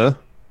Sonata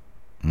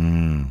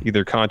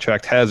either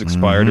contract has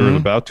expired or is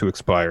about to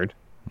expire.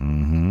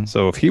 Mm-hmm.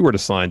 So if he were to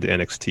sign to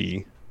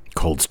NXT,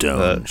 Cold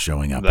Stone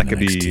showing up, that could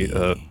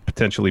NXT. Be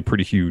potentially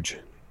pretty huge.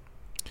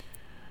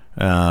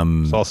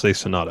 So I'll say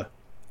Sonata.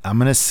 I'm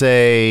gonna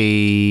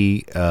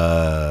say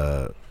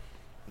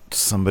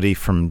somebody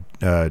from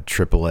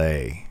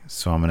AAA.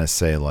 So I'm gonna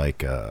say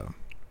like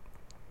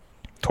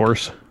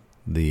Torres,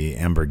 the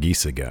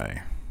Ambergisa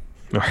guy.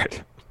 All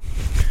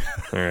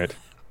right.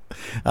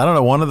 I don't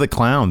know. One of the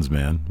clowns,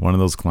 man. One of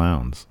those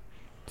clowns.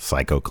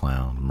 Psycho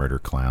clown, murder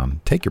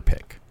clown. Take your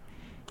pick.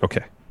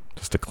 Okay.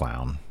 Just a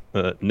clown.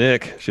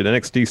 Nick, should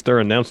NXT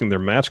start announcing their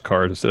match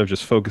cards instead of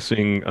just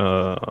focusing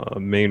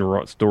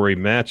main story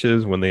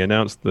matches? When they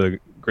announced the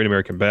Great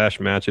American Bash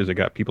matches, it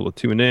got people to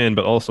tune in,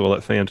 but also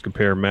let fans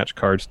compare match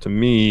cards to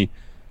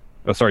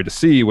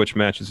see which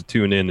matches to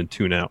tune in and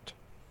tune out.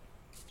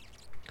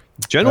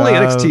 Generally,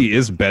 NXT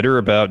is better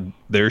about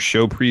their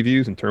show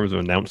previews in terms of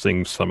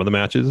announcing some of the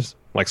matches.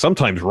 Like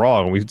sometimes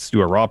Raw, when we just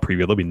do a Raw preview,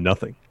 there'll be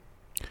nothing.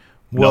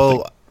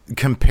 Well,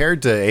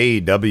 compared to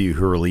AEW,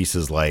 who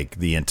releases like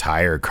the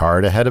entire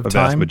card ahead of time, the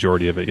vast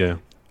majority of it, yeah.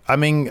 I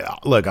mean,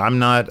 look, I'm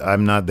not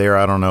there.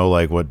 I don't know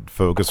like what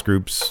focus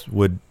groups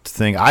would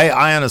think.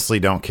 I honestly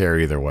don't care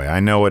either way.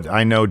 I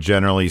know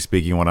generally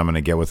speaking what I'm going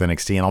to get with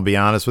NXT, and I'll be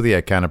honest with you,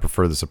 I kind of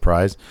prefer the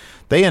surprise.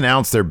 They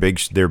announce their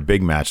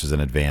big matches in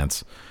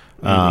advance.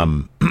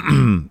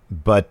 Mm-hmm.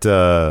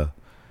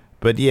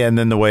 But yeah, and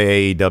then the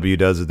way AEW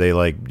does it, they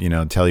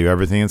tell you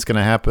everything that's going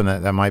to happen.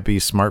 That might be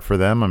smart for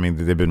them. I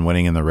mean, they've been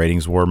winning in the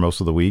ratings war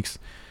most of the weeks,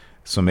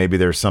 so maybe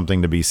there's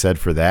something to be said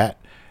for that.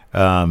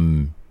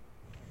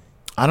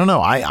 I don't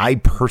know. I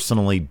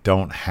personally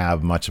don't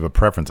have much of a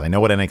preference. I know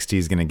what NXT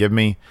is going to give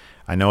me.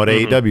 I know what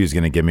AEW is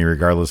going to give me,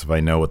 regardless if I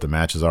know what the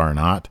matches are or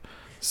not.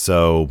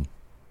 So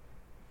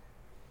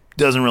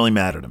doesn't really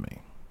matter to me.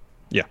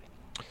 Yeah.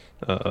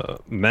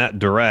 Matt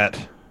Durat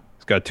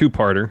has got a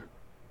two-parter.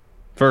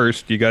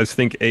 First, do you guys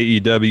think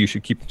AEW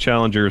should keep the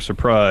challenger a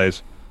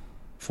surprise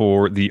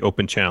for the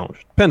open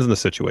challenge? Depends on the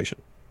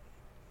situation.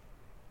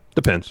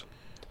 Depends.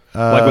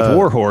 Like with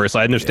Warhorse,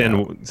 I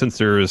understand since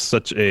there is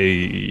such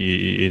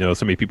a,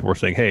 so many people were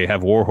saying, hey,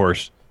 have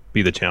Warhorse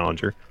be the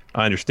challenger.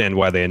 I understand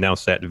why they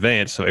announced that in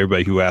advance, so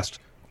everybody who asked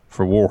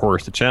for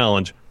Warhorse to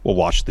challenge will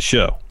watch the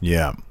show.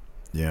 Yeah.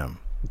 In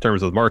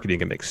terms of marketing,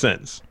 it makes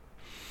sense.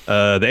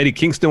 The Eddie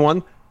Kingston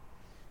one,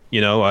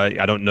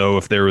 I don't know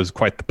if there was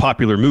quite the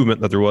popular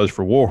movement that there was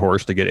for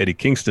Warhorse to get Eddie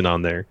Kingston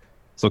on there.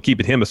 So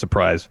keeping him a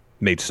surprise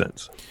made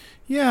sense.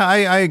 Yeah,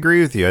 I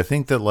agree with you. I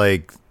think that,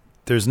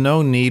 there's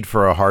no need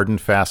for a hard and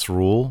fast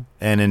rule.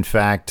 And in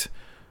fact,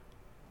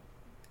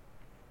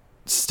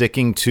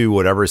 sticking to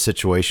whatever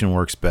situation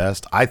works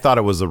best. I thought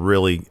it was a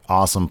really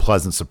awesome,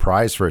 pleasant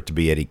surprise for it to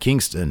be Eddie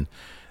Kingston.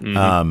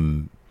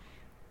 Mm-hmm.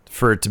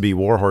 For it to be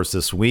Warhorse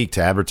this week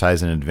to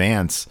advertise in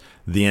advance.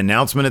 The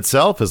announcement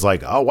itself is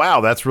like, oh,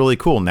 wow, that's really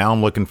cool. Now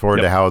I'm looking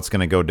forward to how it's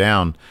going to go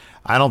down.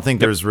 I don't think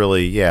there's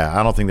really,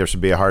 I don't think there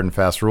should be a hard and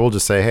fast rule.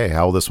 Just say, hey,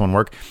 how will this one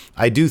work?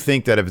 I do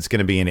think that if it's going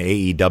to be an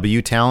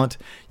AEW talent,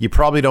 you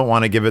probably don't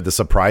want to give it the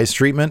surprise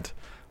treatment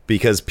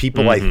because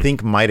people I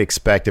think might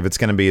expect if it's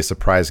going to be a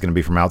surprise, it's going to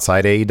be from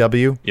outside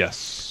AEW.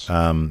 Yes.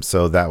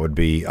 So that would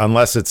be,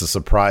 unless it's a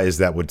surprise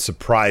that would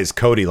surprise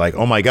Cody, like,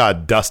 oh my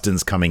God,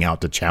 Dustin's coming out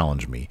to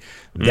challenge me.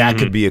 That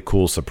could be a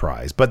cool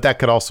surprise, but that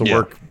could also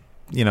work,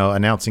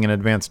 announcing in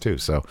advance too.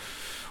 So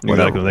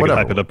exactly. They can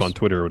hype it up on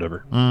Twitter or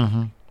whatever.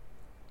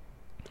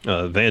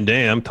 Van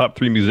Dam, top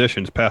 3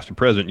 musicians, past or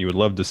present, you would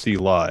love to see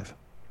live.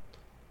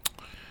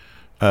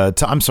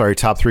 I'm sorry,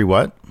 top 3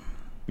 what?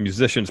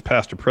 Musicians,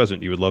 past or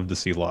present, you would love to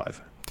see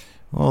live.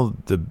 Well,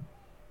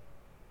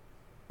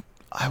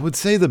 I would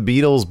say the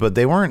Beatles, but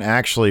they weren't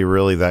actually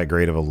really that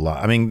great of a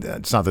live. I mean,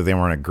 it's not that they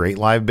weren't a great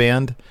live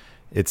band.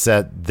 It's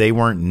that they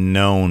weren't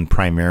known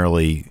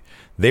primarily.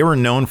 They were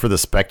known for the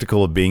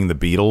spectacle of being the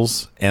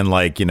Beatles and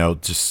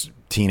just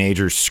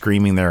teenagers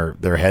screaming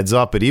their heads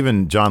off. But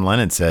even John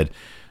Lennon said,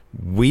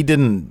 we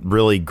didn't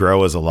really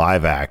grow as a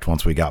live act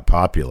once we got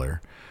popular.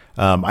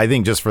 I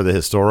think just for the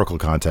historical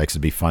context,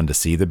 it'd be fun to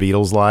see the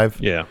Beatles live.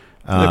 Yeah.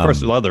 And of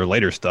course, a lot of their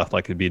later stuff,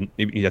 like you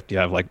have to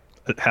have like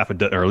half a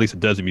dozen or at least a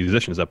dozen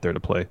musicians up there to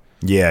play.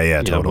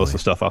 Yeah, totally. Most of the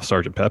stuff off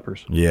Sgt.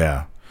 Pepper's.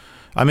 Yeah.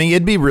 I mean,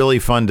 it'd be really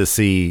fun to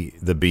see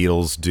the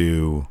Beatles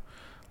do,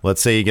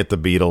 let's say you get the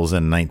Beatles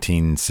in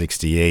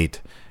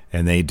 1968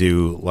 and they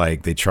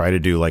try to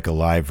do like a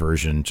live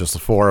version, just the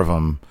 4 of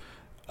them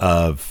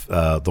of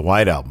the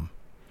White Album.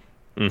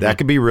 That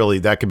could be really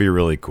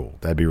cool.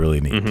 That'd be really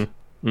neat.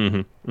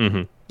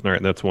 All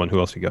right, that's one. Who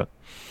else you got?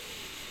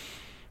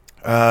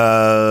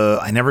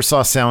 I never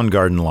saw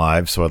Soundgarden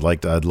live, so I'd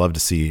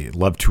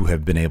love to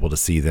have been able to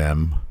see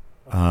them.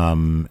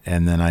 And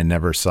then I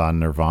never saw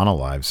Nirvana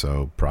live,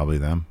 so probably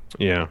them.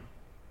 Yeah.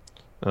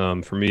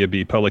 For me, it'd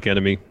be Public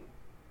Enemy.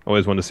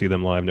 Always wanted to see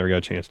them live. Never got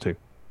a chance to.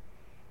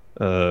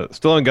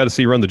 Still haven't got to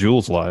see Run the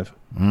Jewels live.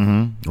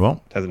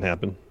 Well, hasn't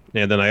happened.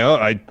 And then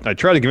I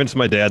tried to convince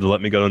my dad to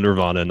let me go to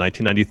Nirvana in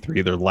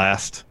 1993, their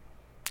last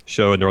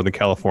show in Northern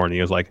California.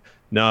 He was like,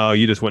 no,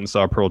 you just went and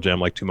saw Pearl Jam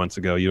like 2 months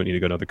ago. You don't need to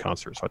go to another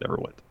concert. So I never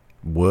went.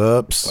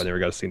 Whoops. So I never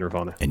got to see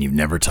Nirvana. And you've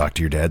never talked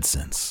to your dad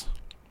since.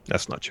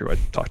 That's not true. I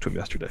talked to him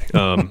yesterday.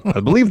 I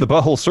believe the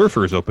Butthole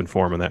Surfers opened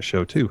for him in that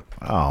show too.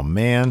 Oh,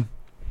 man.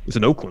 It's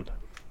in Oakland.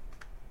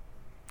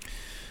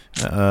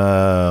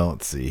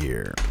 Let's see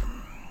here.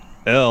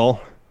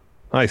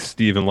 Hi,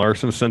 Steven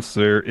Larson. Since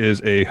there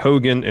is a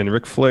Hogan and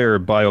Ric Flair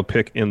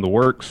biopic in the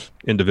works,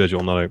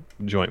 individual, not a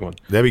joint one.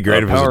 That'd be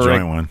great if it was a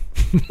joint one.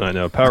 I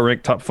know. Power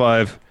rank top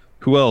 5.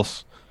 Who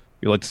else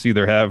you'd like to see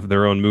have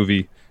their own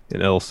movie?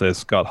 And L says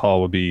Scott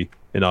Hall would be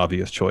an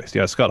obvious choice.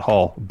 Yeah, Scott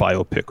Hall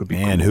biopic would be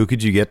Man, cool. Who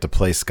could you get to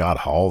play Scott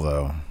Hall,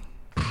 though?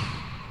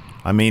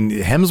 I mean,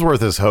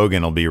 Hemsworth as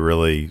Hogan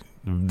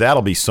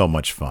that'll be so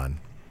much fun.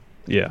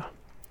 Yeah.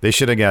 They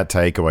should have got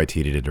Taika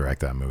Waititi to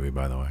direct that movie,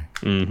 by the way.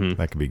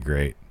 That could be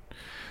great.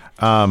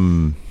 My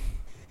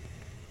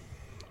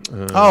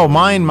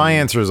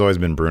answer has always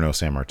been Bruno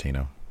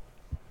Sammartino.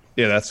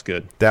 Yeah, that's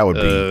good. That would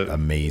be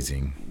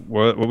amazing.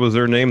 What was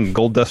their name?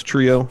 Gold Dust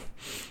Trio?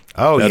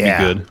 Oh, That'd yeah.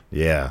 be good.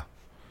 Yeah.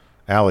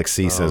 Alex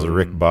C says a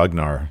Rick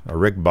Bognar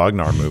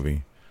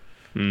movie.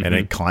 And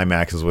it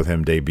climaxes with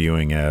him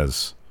debuting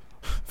as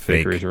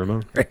fake Razor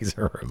Ramon.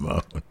 Razor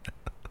Ramon.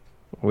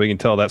 We can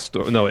tell that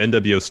story. No,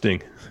 NWO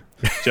Sting.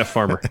 Jeff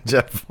Farmer.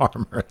 Jeff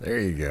Farmer. There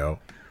you go.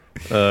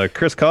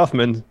 Chris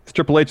Kaufman. It's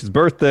Triple H's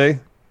birthday.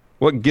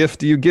 What gift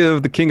do you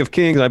give the King of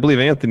Kings? I believe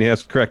Anthony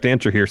has the correct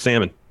answer here.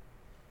 Salmon.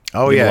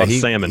 Oh, yeah.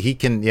 Salmon. He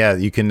can. Yeah,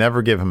 you can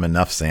never give him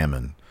enough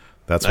salmon.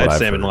 That's what I had I've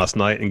salmon heard. last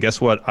night, and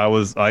guess what? I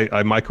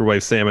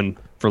microwaved salmon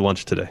for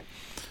lunch today.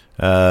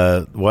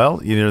 Well,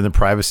 in the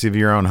privacy of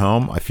your own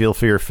home, I feel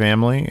for your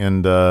family,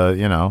 and I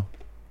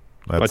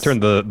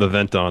turned the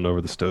vent on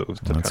over the stove.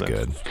 That's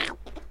good.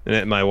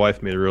 And my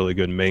wife made a really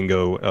good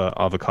mango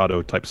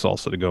avocado type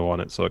salsa to go on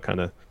it, so it kind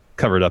of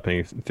covered up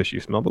any fishy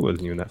smell, but it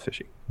wasn't even that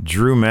fishy.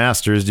 Drew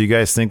Masters, do you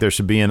guys think there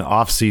should be an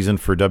off season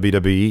for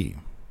WWE?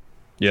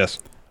 Yes.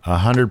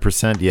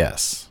 100%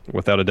 yes.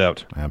 Without a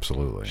doubt.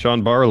 Absolutely.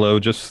 Sean Barlow,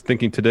 just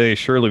thinking today,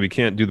 surely we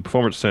can't do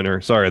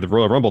the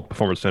Royal Rumble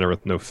Performance Center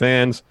with no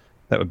fans.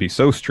 That would be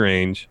so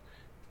strange.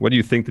 What do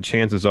you think the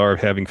chances are of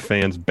having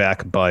fans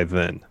back by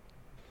then?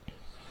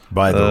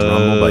 By the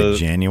Rumble, by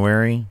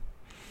January?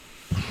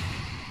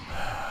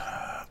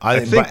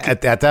 I think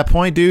at that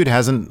point, dude,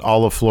 hasn't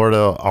all of Florida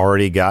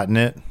already gotten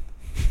it?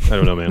 I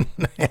don't know, man.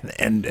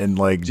 and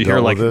like, did you hear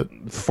like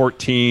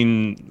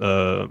 14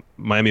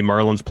 Miami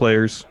Marlins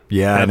players?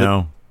 Yeah,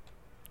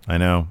 I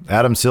know.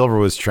 Adam Silver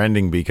was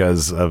trending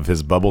because of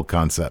his bubble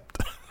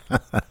concept.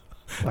 I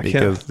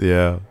know.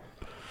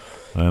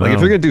 If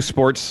you're gonna do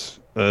sports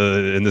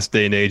in this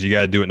day and age, you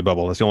got to do it in a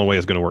bubble. That's the only way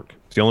it's gonna work.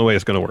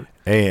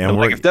 Hey, and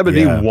if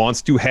WWE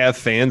wants to have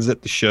fans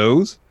at the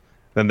shows,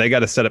 then they got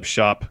to set up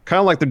shop, kind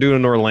of like they're doing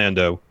in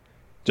Orlando.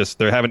 Just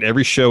they're having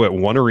every show at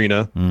one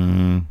arena,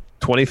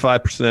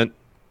 25%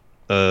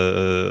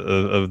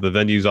 of the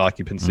venue's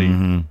occupancy,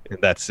 and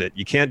that's it.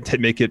 You can't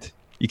take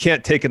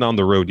it on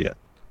the road yet,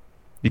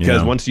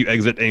 because once you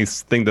exit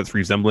anything that's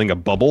resembling a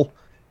bubble,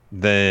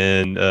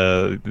 then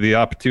the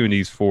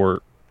opportunities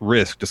for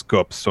risk just go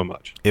up so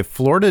much. If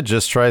Florida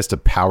just tries to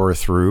power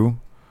through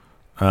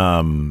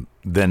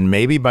then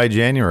maybe by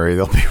January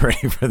they'll be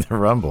ready for the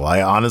Rumble.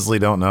 I honestly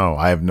don't know.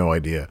 I have no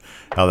idea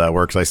how that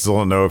works. I still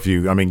don't know if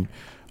you. I mean,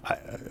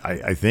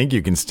 I think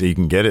you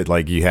can get it.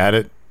 Like you had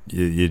it,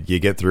 you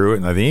get through it,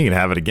 and I think you can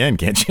have it again,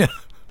 can't you?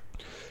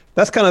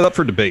 That's kind of up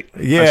for debate.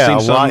 Yeah,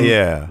 I've seen lot.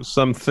 Yeah,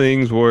 some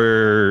things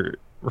where,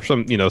 or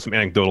some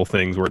anecdotal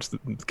things where it's the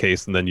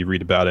case, and then you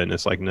read about it, and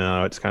it's like,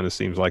 no, it kind of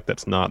seems like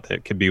that's not.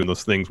 It could be one of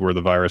those things where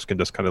the virus can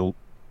just kind of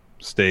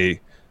stay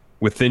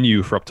within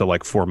you for up to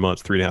like 4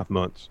 months, 3.5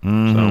 months.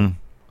 Mm-hmm. So,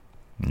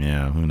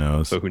 yeah, who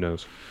knows? So who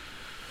knows?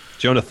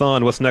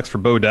 Jonathan, what's next for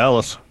Bo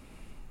Dallas?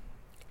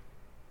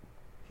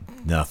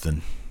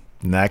 Nothing.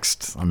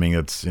 Next, I mean,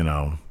 it's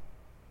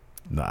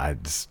I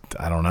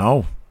don't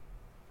know.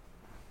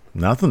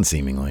 Nothing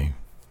seemingly.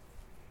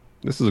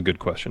 This is a good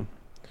question.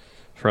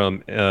 From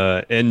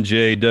NJWP,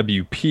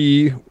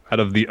 out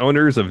of the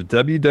owners of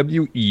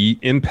WWE,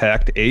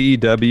 Impact,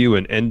 AEW,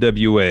 and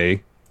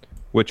NWA,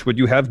 which would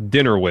you have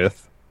dinner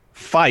with,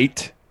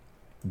 fight,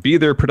 be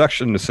their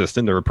production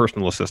assistant or a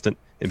personal assistant,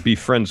 and be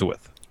friends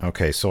with?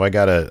 Okay, so I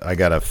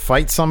gotta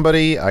fight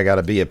somebody. I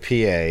gotta be a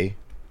PA.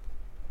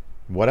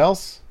 What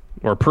else?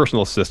 Or a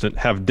personal assistant,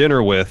 have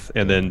dinner with,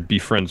 and then be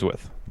friends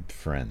with.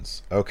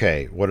 Friends.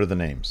 Okay, what are the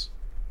names?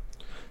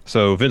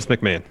 So Vince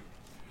McMahon.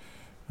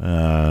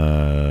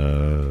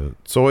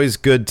 It's always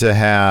good to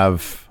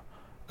have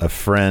a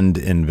friend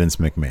in Vince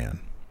McMahon.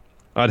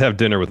 I'd have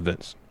dinner with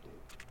Vince.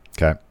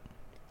 Okay.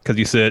 Because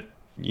you sit,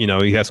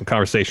 you have some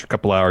conversation for a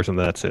couple hours, and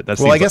that's it.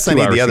 Well, I guess I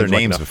need the other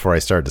names before I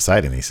start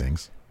deciding these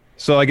things.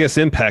 So I guess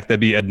Impact, that'd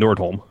be Ed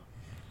Nordholm.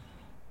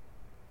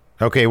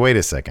 Okay, wait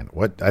a second.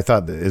 What? I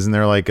thought, isn't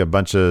there like a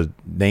bunch of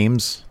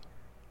names?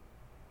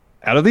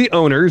 Out of the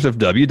owners of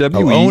WWE.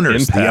 Oh,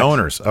 owners. Impact, the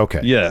owners.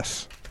 Okay.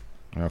 Yes.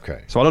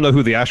 Okay. So I don't know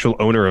who the actual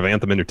owner of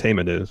Anthem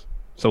Entertainment is.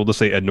 So we'll just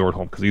say Ed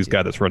Nordholm because he's the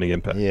guy that's running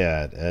Impact.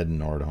 Yeah, Ed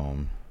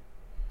Nordholm.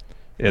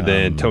 And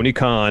then Tony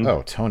Khan.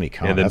 Oh, Tony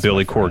Khan. And then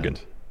Billy Corgan.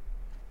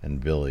 And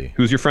Billy.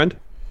 Who's your friend?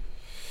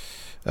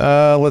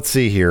 Let's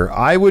see here.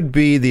 I would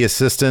be the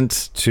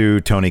assistant to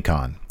Tony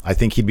Khan. I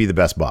think he'd be the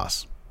best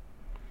boss.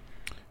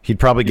 He'd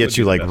probably get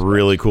you like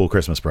really cool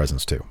Christmas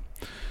presents too.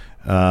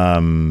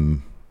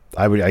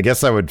 I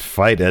guess I would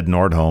fight Ed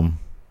Nordholm.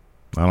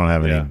 I don't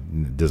have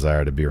any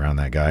desire to be around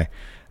that guy.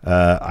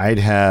 I'd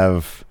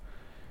have.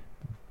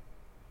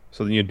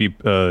 So then you'd be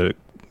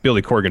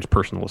Billy Corgan's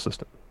personal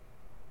assistant.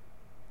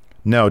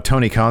 No,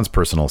 Tony Khan's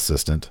personal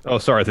assistant. Oh,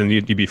 sorry. Then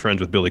you'd be friends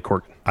with Billy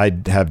Corgan.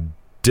 I'd have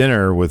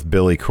dinner with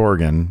Billy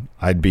Corgan.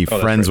 I'd be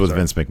friends with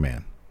Vince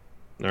McMahon.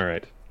 All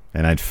right.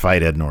 And I'd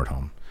fight Ed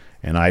Nordholm.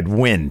 And I'd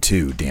win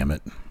too, damn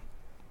it.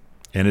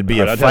 And it'd be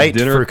a fight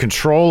for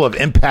control of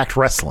Impact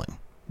Wrestling.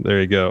 There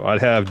you go.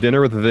 I'd have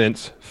dinner with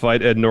Vince,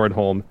 fight Ed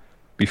Nordholm,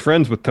 be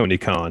friends with Tony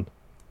Khan,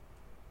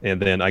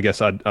 and then I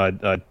guess I'd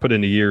put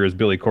in a year as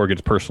Billy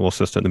Corgan's personal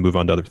assistant and move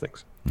on to other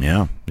things.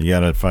 Yeah, you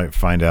got to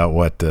find out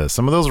what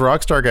some of those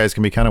rock star guys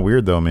can be kind of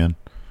weird though, man.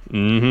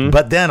 Mm-hmm.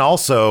 But then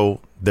also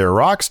they're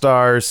rock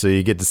stars, so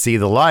you get to see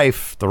the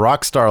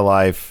rock star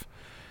life.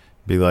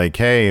 Be like,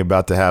 hey,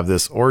 about to have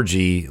this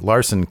orgy.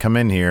 Larson, come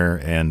in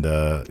here and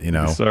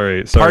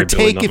sorry,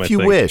 partake Billy, if you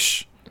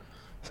wish.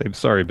 Say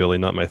sorry, Billy,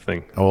 not my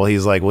thing. Oh, well,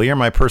 he's like, well, you're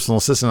my personal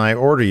assistant. I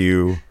order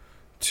you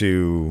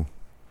to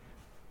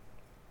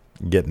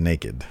get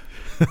naked.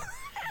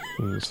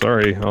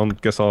 Sorry, I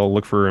guess I'll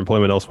look for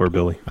employment elsewhere,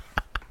 Billy.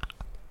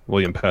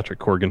 William Patrick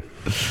Corgan.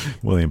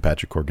 William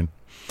Patrick Corgan.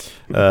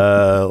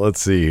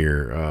 Let's see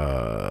here.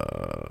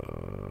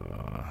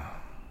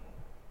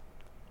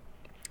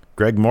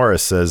 Greg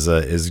Morris says,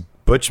 is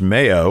Butch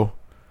Mayo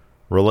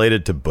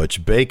related to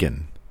Butch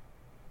Bacon?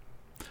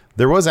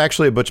 There was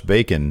actually a Butch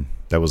Bacon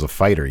that was a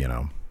fighter,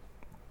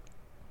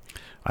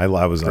 I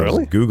was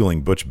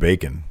Googling Butch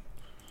Bacon.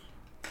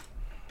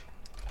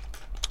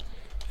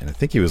 And I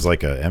think he was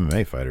like a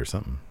MMA fighter or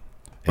something.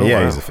 Oh, yeah,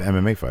 wow. He's an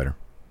MMA fighter.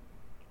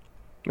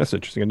 That's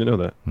interesting. I didn't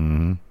know that.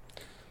 Mm-hmm.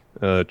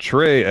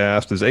 Trey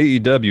asked, does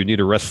AEW need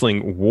a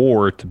wrestling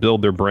war to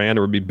build their brand,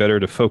 or would it be better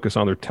to focus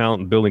on their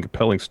talent and building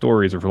compelling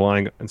stories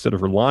instead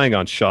of relying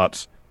on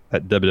shots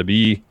at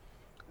WWE?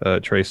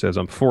 Trey says,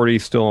 I'm 40,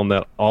 still on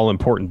that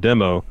all-important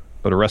demo,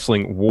 but a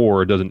wrestling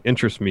war doesn't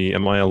interest me.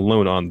 Am I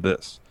alone on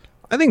this?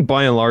 I think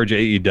by and large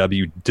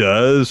AEW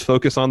does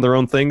focus on their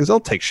own things. They'll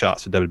take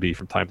shots at WWE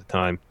from time to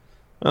time.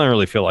 I don't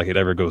really feel like it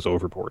ever goes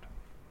overboard.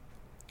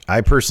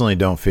 I personally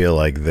don't feel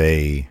like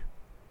they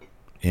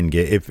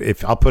engage.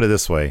 If I'll put it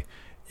this way,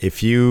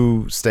 if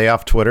you stay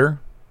off Twitter,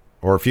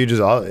 or if you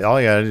just all you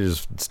gotta do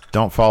is just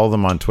don't follow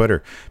them on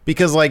Twitter,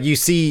 because like you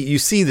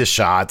see the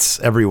shots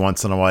every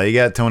once in a while. You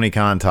got Tony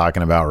Khan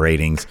talking about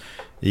ratings.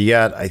 You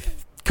got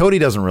Cody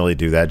doesn't really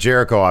do that.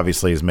 Jericho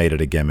obviously has made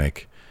it a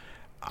gimmick.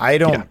 I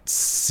don't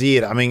see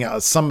it. I mean, a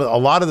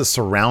lot of the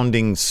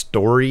surrounding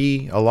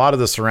story, a lot of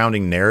the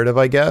surrounding narrative,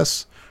 I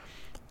guess,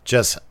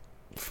 just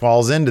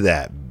falls into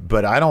that.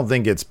 But I don't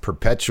think it's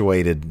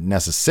perpetuated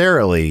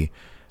necessarily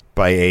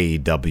by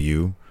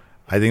AEW.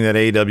 I think that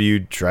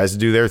AEW tries to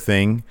do their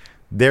thing.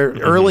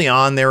 Early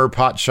on, there were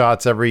pot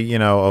shots every,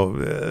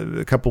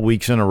 a couple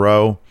weeks in a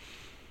row.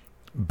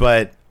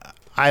 But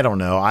I don't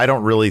know. I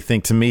don't really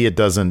think, to me, it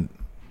doesn't.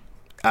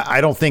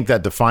 I don't think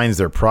that defines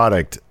their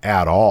product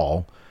at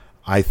all.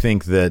 I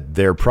think that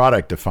their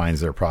product defines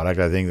their product.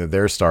 I think that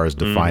their stars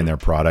define their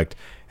product.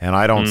 And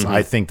I don't.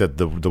 I think that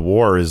the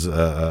war is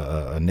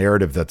a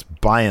narrative that's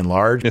by and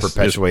large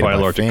perpetuated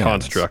by fans. A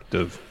construct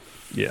of,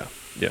 yeah.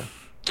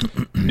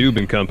 Noob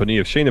and Company.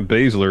 If Shayna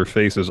Baszler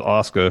faces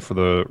Asuka for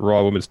the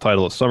Raw Women's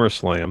title at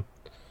SummerSlam,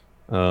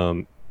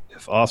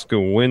 if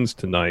Asuka wins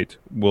tonight,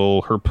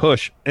 will her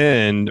push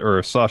end? Or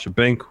if Sasha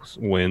Banks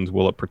wins,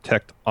 will it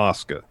protect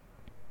Asuka?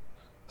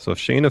 So if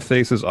Shayna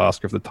faces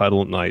Asuka for the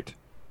title at night,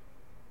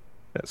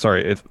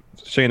 if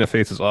Shayna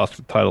faces Asuka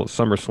for the title at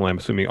SummerSlam,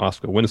 assuming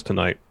Asuka wins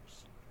tonight,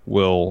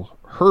 will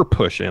her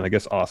push end? I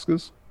guess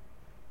Asuka's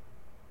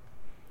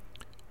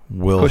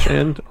will push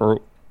end,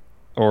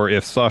 or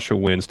if Sasha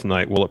wins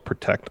tonight, will it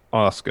protect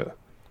Asuka?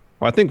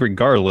 Well, I think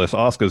regardless,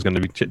 Asuka is going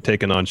to be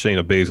taking on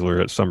Shayna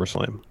Baszler at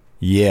SummerSlam.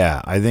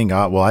 Yeah, I think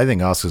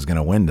Asuka's going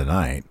to win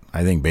tonight.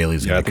 I think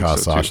Bayley's going to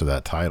cost Sasha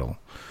that title.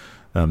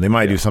 They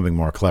might do something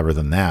more clever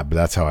than that, but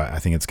that's how I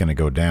think it's going to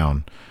go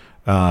down.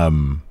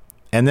 And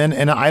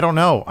I don't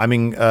know. I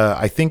mean,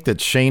 I think that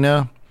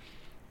Shayna,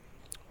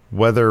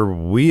 whether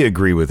we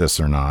agree with this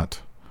or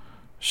not,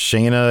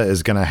 Shayna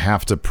is going to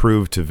have to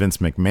prove to Vince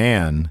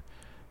McMahon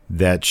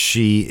that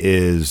she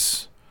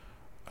is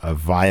a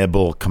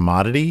viable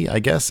commodity, I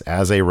guess,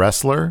 as a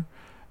wrestler.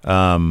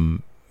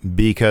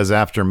 Because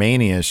after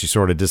Mania, she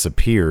sort of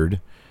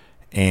disappeared,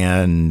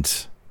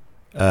 and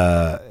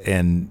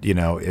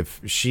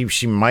if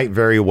she might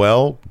very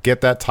well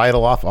get that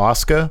title off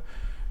Asuka,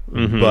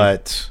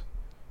 but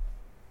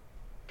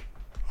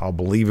I'll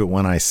believe it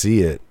when I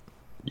see it.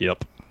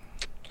 Yep.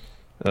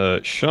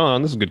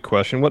 Sean, this is a good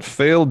question. What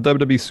failed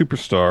WWE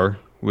superstar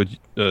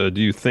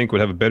do you think would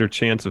have a better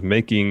chance of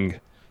making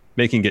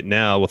it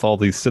now with all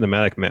these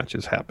cinematic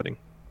matches happening?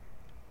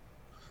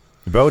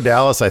 Bo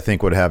Dallas, I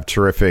think, would have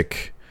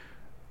terrific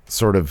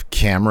sort of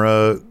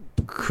camera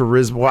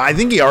charisma. Well, I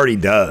think he already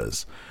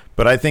does,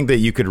 but I think that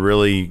you could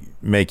really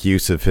make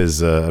use of his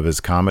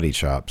comedy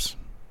chops.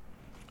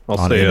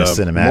 I'll say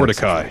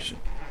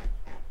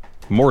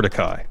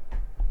Mordecai.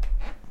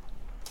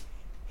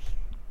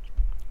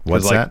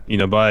 What's that?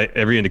 By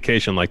every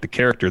indication, like the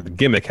character, the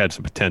gimmick had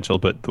some potential,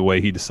 but the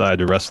way he decided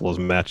to wrestle his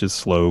matches,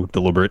 slow,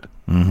 deliberate,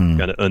 kind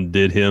of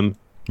undid him.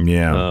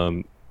 Yeah.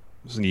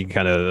 So you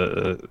kind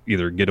of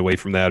either get away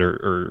from that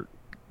or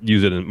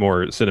use it in a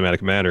more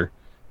cinematic manner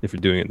if you're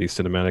doing it in these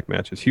cinematic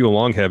matches. Hugh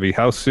Longheavy,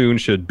 how soon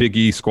should Big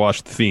E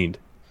squash The Fiend?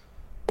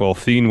 Well,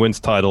 Fiend wins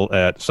title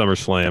at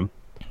SummerSlam.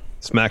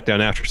 SmackDown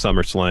after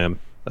SummerSlam,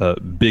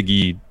 Big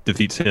E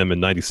defeats him in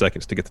 90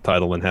 seconds to get the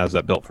title and has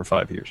that belt for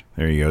 5 years.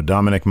 There you go.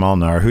 Dominic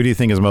Molnar. Who do you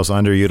think is the most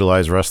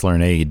underutilized wrestler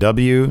in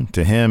AEW?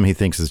 To him, he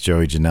thinks it's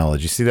Joey Janela.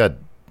 Did you see that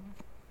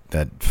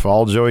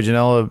fall Joey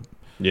Janela?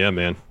 Yeah,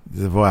 man.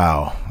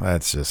 Wow.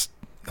 That's just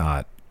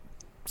not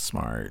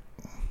smart.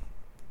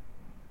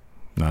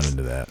 Not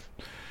into that.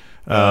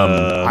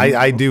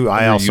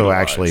 I also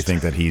actually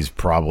think that he's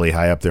probably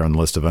high up there on the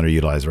list of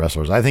underutilized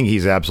wrestlers. I think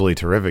he's absolutely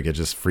terrific. It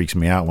just freaks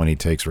me out when he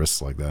takes risks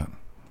like that.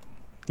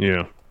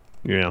 Yeah.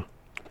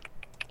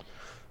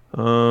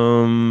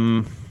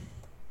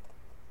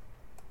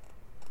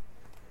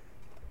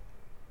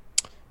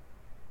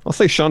 I'll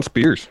say Sean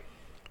Spears.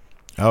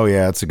 Oh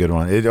yeah, that's a good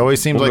one. It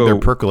always seems like they're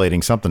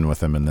percolating something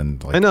with him, and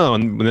then I know,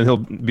 and then he'll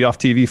be off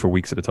TV for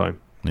weeks at a time.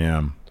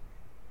 Yeah.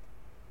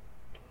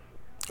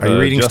 Are you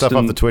reading stuff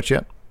off the Twitch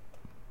yet?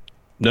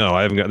 No,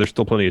 I haven't got. There's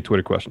still plenty of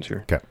Twitter questions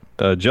here. Okay.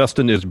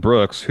 Justin is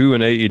Brooks. Who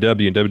in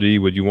AEW and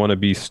WWE would you want to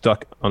be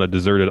stuck on a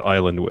deserted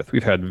island with?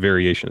 We've had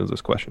variations of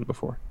this question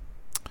before.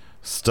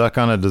 Stuck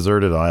on a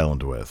deserted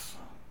island with.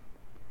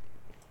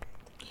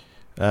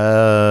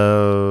 Asuka.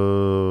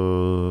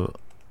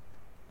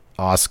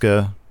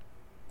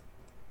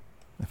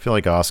 I feel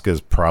like Asuka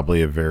is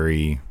probably a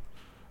very,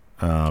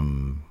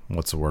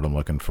 what's the word I'm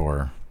looking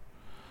for?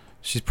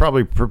 She's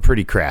probably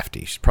pretty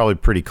crafty. She's probably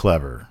pretty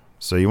clever.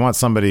 So you want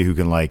somebody who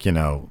can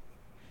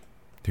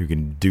who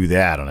can do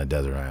that on a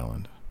desert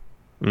island.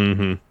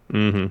 Good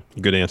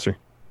answer.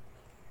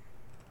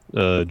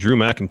 Drew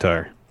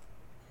McIntyre.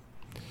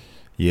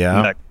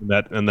 Yeah.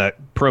 And that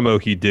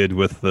promo he did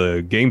with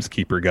the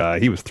Gameskeeper guy,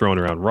 he was throwing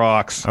around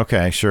rocks.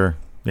 Okay, sure.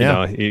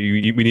 Yeah.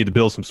 We need to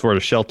build some sort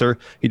of shelter.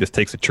 He just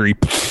takes a tree,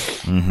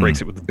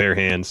 breaks it with the bare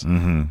hands.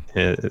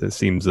 It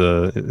seems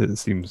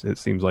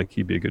like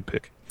he'd be a good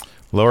pick.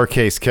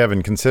 Lowercase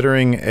Kevin,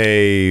 considering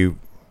a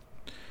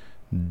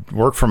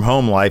work from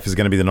home life is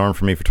going to be the norm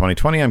for me for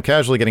 2020, I'm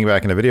casually getting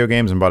back into video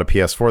games and bought a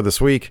PS4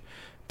 this week,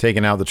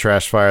 taking out the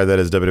trash fire that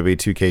is WWE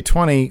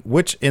 2K20.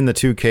 Which in the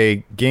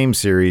 2K game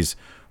series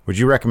would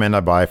you recommend I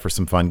buy for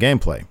some fun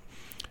gameplay?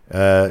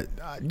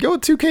 Go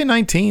with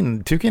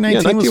 2K19.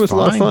 2K19 was a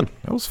lot of fun.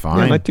 That was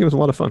fine. Yeah, 19 was a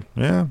lot of fun.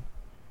 Yeah.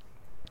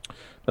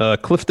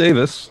 Cliff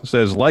Davis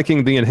says,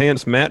 liking the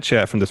enhanced Matt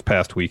Chat from this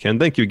past weekend.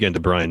 Thank you again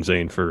to Brian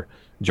Zane for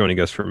joining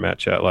us for Matt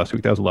Chat last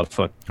week. That was a lot of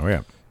fun. Oh,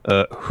 yeah.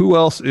 Who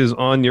else is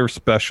on your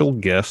special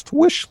guest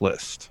wish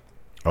list?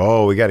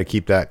 Oh, we got to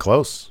keep that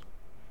close.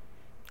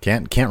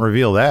 Can't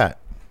reveal that.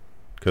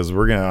 because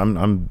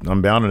I'm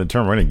bound and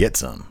determined we're gonna get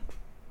some.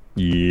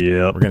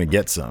 Yeah, we're gonna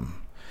get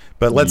some.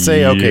 But let's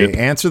say, okay,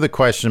 answer the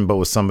question, but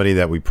with somebody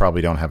that we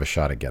probably don't have a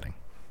shot at getting.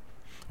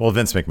 Well,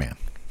 Vince McMahon.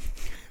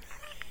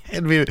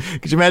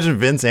 Could you imagine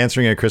Vince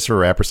answering a Christopher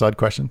Rappersod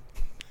question?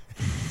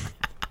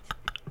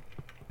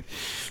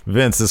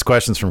 Vince, this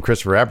question's from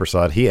Christopher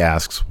Rappersod. He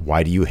asks,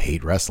 "Why do you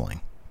hate wrestling?"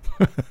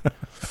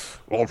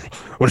 Well,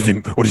 what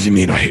does he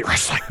mean? I hate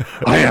wrestling.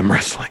 I am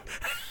wrestling.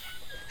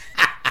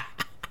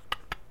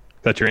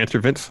 That's your answer,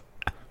 Vince?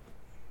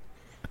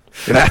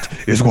 That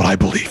is what I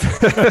believe.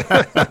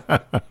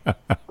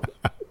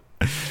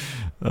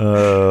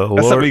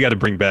 That's something we got to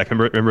bring back.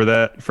 Remember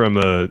that from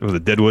was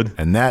it Deadwood?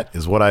 And that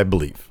is what I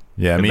believe.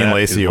 Yeah, me and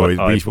Lacey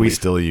always we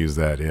still use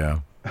that.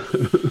 Yeah.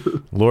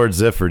 Lord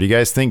Ziffer, do you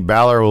guys think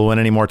Balor will win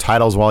any more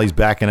titles while he's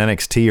back in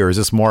NXT, or is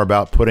this more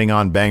about putting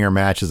on banger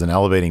matches and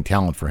elevating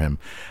talent for him?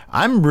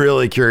 I'm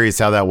really curious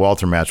how that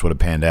Walter match would have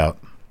panned out.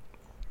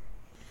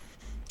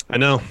 I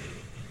know.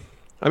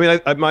 I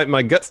mean,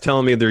 my gut's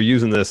telling me they're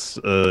using this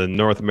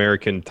North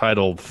American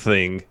title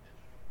thing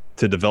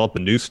to develop a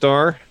new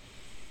star.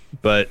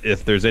 But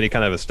if there's any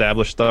kind of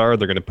established star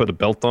they're going to put a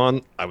belt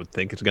on, I would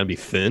think it's going to be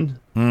Finn.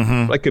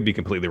 I could be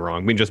completely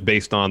wrong. I mean, just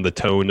based on the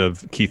tone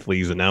of Keith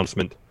Lee's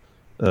announcement,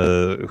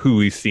 who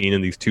we've seen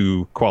in these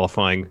two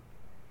qualifying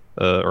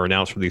or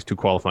announced for these two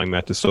qualifying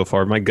matches so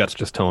far, my gut's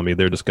just telling me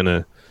they're just going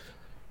to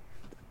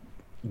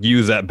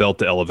use that belt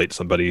to elevate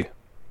somebody,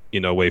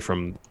 away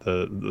from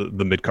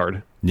the mid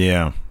card.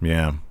 Yeah,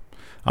 yeah.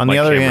 On the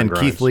other hand,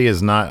 Keith Lee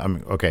is not. I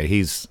mean, okay,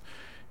 he's.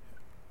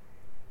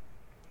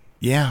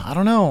 Yeah, I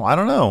don't know. I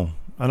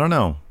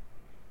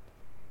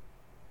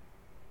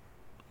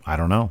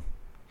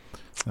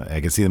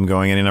can see them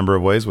going any number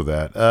of ways with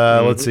that.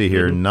 Let's see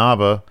here.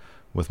 Nava,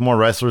 with more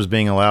wrestlers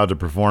being allowed to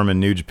perform in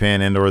New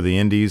Japan and or the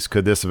Indies,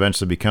 could this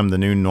eventually become the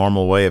new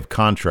normal way of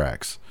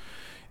contracts?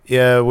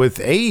 Yeah, with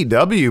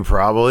AEW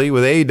probably.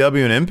 With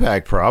AEW and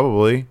Impact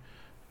probably.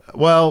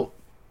 Well,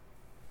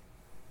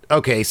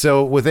 okay,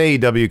 so with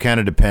AEW kind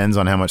of depends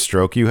on how much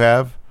stroke you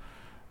have.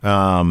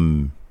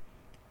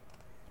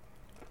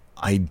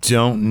 I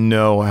don't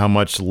know how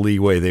much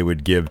leeway they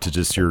would give to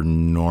just your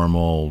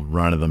normal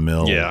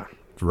run-of-the-mill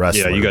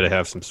wrestler. Yeah, you got to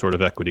have some sort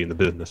of equity in the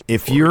business.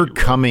 If you're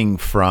coming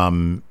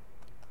from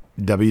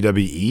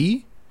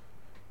WWE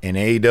and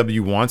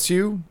AEW wants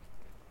you,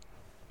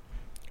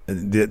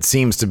 it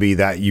seems to be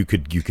that you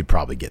could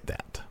probably get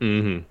that.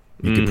 You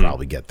could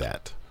probably get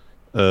that.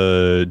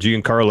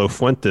 Giancarlo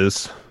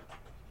Fuentes,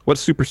 what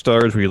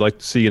superstars would you like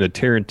to see in a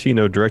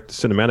Tarantino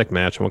direct-to-cinematic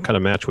match, and what kind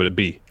of match would it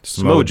be?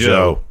 Samoa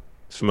Joe.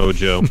 Samoa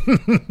Joe.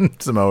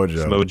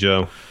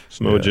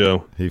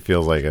 He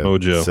feels like a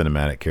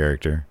cinematic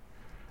character.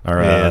 Or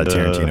a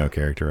Tarantino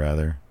character,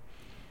 rather.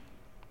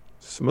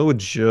 Samoa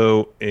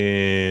Joe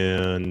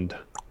and...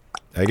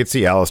 I could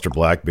see Aleister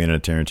Black being in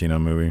a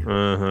Tarantino movie.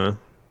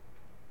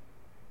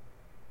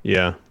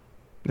 Yeah.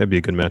 That'd be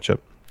a good matchup.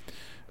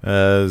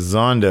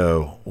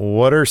 Zondo,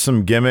 what are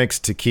some gimmicks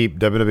to keep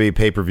WWE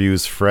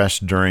pay-per-views fresh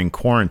during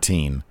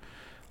quarantine?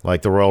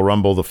 Like the Royal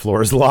Rumble, the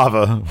floor is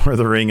lava, where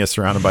the ring is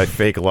surrounded by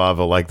fake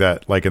lava, like in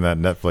that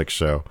Netflix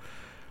show.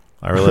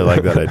 I really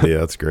like that idea.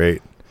 That's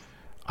great.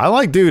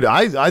 I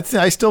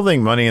still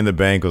think Money in the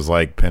Bank was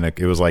like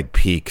pinnacle. It was like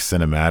peak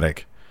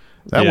cinematic.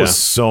 That was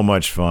so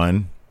much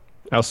fun.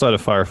 Outside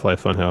of Firefly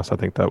Funhouse, I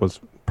think that was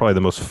probably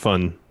the most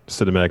fun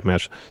cinematic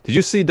match. Did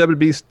you see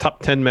WWE's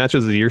top 10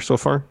 matches of the year so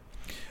far?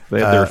 They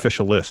have their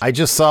official list. I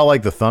just saw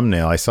like the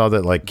thumbnail. I saw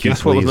that like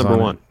Guess what was number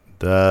one?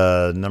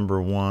 The number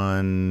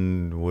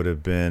one would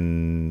have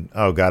been...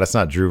 Oh, God, it's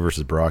not Drew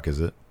versus Brock, is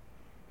it?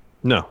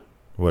 No.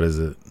 What is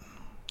it?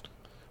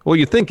 Well,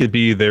 you'd think it'd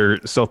be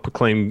their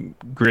self-proclaimed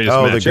greatest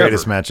match ever. Oh, the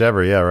greatest match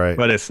ever. Yeah, right.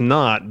 But it's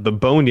not. The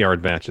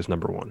Boneyard match is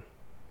number one.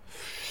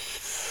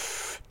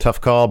 Tough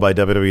call by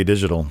WWE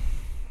Digital.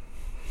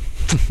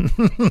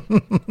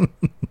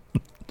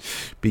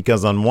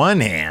 Because on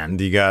one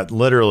hand, you got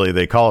literally,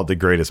 they call it the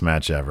greatest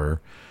match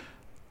ever.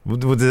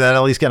 Did that at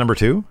least get number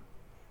two?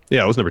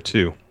 Yeah, it was number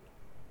two.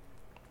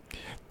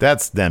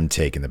 That's them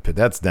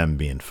that's them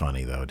being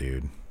funny though,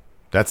 dude.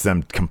 That's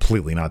them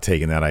completely not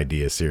taking that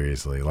idea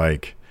seriously.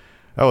 Like,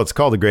 oh, it's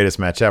called the greatest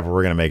match ever.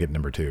 We're going to make it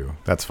number two.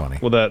 That's funny.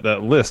 Well,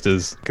 that list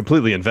is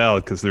completely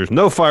invalid because there's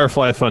no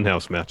Firefly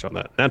Funhouse match on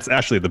that. That's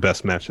actually the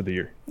best match of the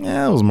year.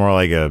 Yeah, it was more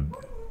like a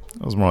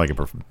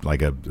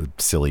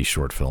silly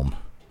short film.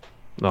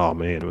 Oh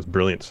man, it was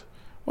brilliant. It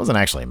wasn't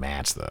actually a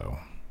match though.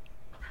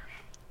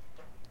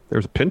 There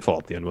was a pinfall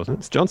at the end,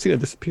 wasn't it? John Cena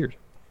disappeared.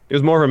 It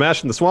was more of a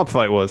match than the swamp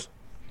fight was.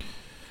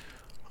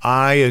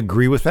 I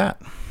agree with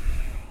that.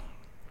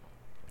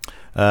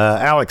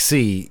 Alex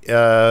C.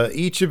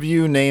 Each of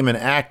you name an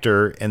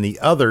actor and the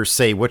other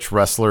say which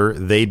wrestler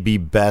they'd be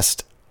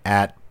best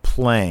at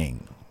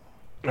playing.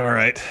 All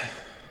right.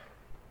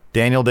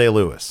 Daniel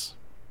Day-Lewis.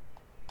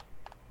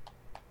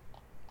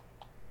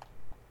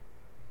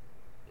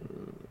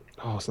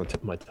 Oh, it's on the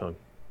tip of my tongue.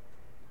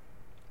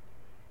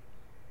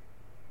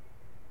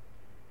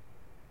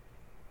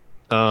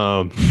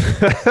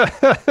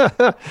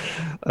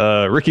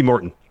 Ricky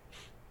Morton.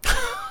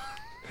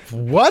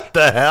 What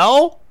the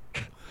hell?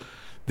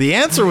 The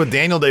answer with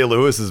Daniel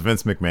Day-Lewis is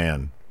Vince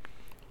McMahon.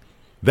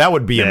 That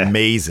would be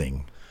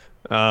amazing.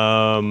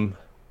 Sam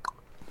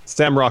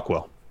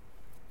Rockwell.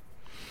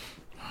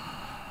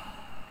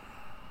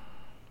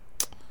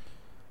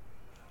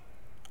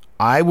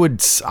 I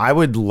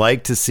would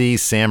like to see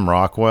Sam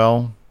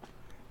Rockwell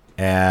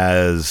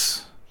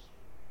as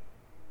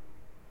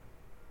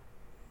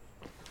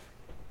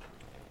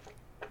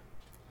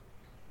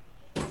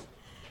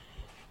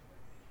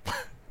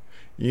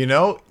you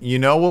know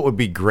what would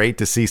be great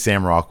to see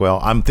Sam Rockwell?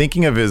 I'm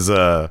thinking of his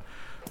what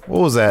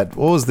was that?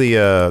 What was the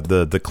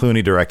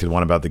Clooney directed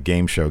one about the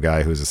game show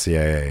guy who's a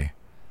CIA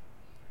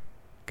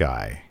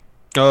guy?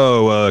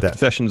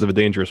 Confessions of a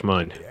Dangerous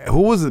Mind.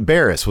 Who was it?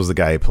 Barris was the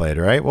guy he played,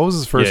 right? What was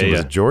his first name? Was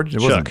it George?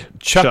 It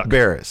wasn't Chuck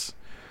Barris.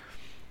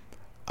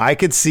 I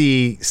could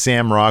see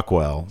Sam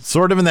Rockwell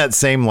sort of in that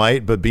same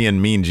light, but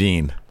being Mean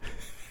Gene.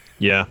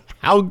 Yeah.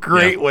 How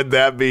great would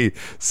that be?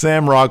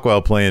 Sam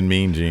Rockwell playing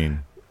Mean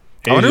Gene.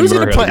 I wonder who's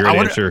going to play.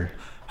 Answer.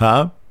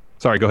 Huh?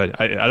 Sorry, go ahead.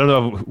 I don't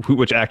know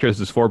which actor this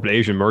is for, but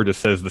Asian Murr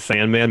just says the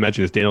Sandman.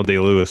 Imagine it's Daniel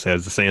Day-Lewis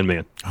as the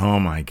Sandman. Oh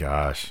my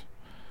gosh.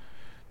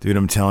 Dude,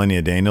 I'm telling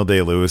you, Daniel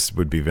Day-Lewis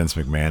would be Vince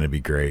McMahon. It'd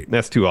be great.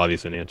 That's too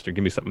obvious an answer.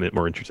 Give me something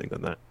more interesting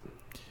than that.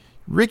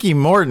 Ricky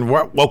Morton.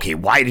 Okay,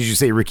 why did you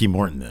say Ricky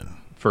Morton then?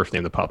 First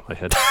name that popped in my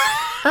head.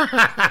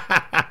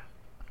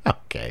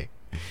 Okay.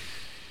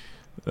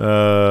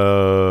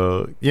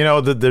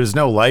 There's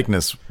no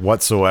likeness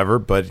whatsoever,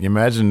 but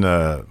imagine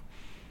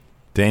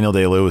Daniel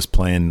Day-Lewis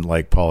playing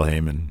like Paul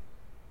Heyman.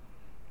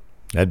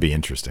 That'd be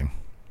interesting.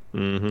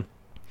 Mm-hmm.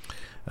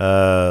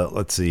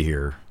 Let's see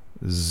here.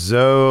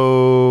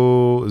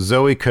 Zoe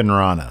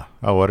Conrana.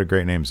 Oh, what a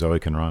great name, Zoe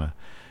Conrana.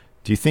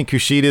 Do you think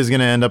Kushida is going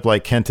to end up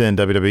like Kenta in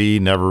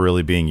WWE, never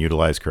really being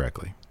utilized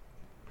correctly?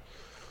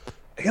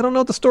 I don't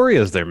know what the story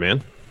is there,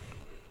 man.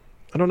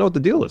 I don't know what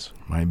the deal is.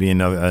 Might be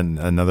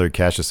another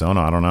Cassius Ohno.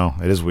 I don't know.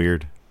 It is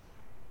weird.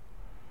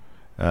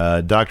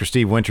 Dr.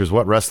 Steve Winters,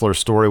 what wrestler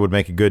story would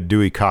make a good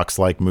Dewey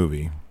Cox-like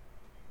movie?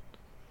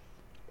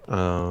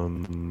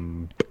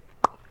 AJ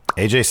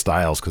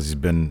Styles, because he's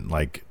been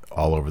like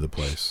all over the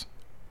place.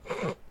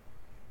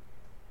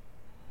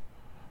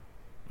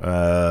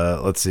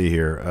 Let's see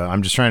here.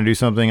 I'm just trying to do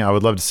something. I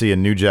would love to see a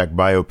New Jack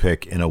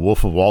biopic in a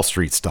Wolf of Wall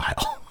Street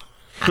style.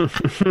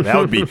 That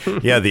would be,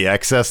 the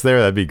excess there.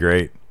 That'd be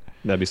great.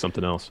 That'd be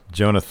something else.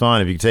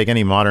 Jonathan, if you could take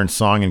any modern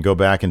song and go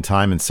back in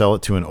time and sell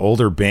it to an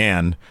older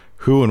band,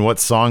 who and what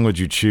song would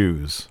you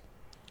choose?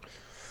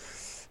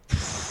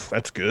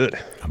 That's good.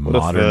 A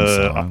modern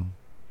song.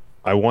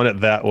 I Want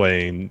It That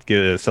Way and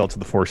sell it to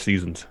the Four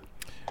Seasons.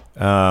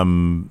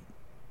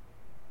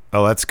 Oh,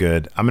 that's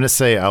good. I'm going to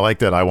say I like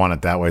that I Want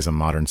It That Way is a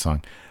modern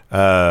song.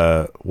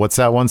 What's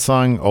that one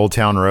song? Old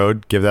Town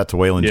Road? Give that to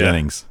Waylon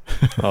Jennings.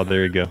 Oh,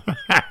 there you go.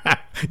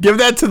 Give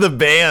that to the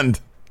band.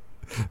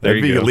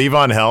 That'd be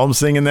Levon Helm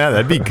singing that.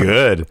 That'd be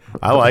good.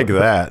 I like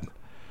that.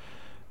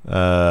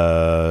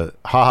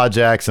 Haha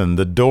Jackson,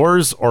 The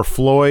Doors or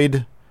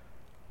Floyd,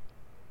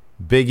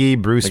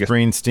 Biggie, Bruce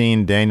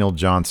Springsteen, Daniel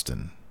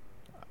Johnston.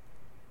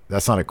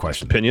 That's not a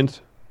question. Opinions?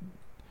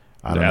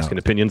 I don't asking know.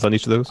 Opinions on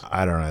each of those?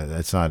 I don't know.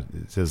 That's not.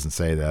 It doesn't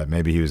say that.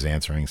 Maybe he was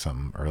answering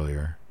something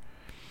earlier.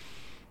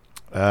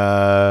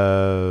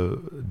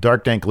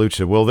 Dark Dank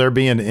Lucha. Will there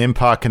be an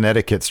Impact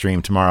Connecticut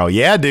stream tomorrow?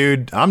 Yeah,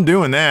 dude. I'm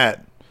doing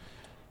that.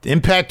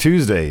 Impact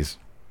Tuesdays.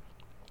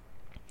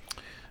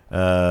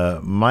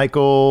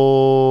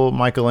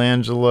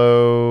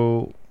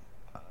 Michelangelo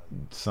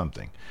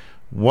something.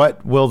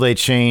 What will they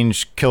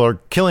change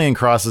Killian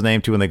Cross's name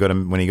to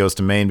when he goes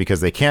to Maine,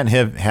 because they can't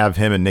have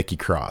him and Nikki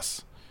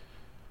Cross?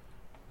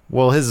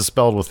 Well, his is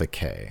spelled with a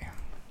K.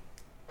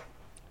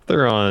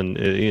 They're on,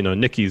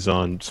 Nikki's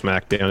on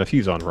SmackDown. If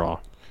he's on Raw,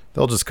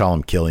 they'll just call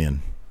him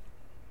Killian.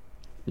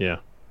 Yeah.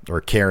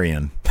 Or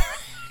Carrion.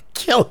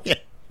 Killian.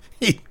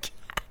 He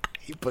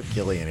put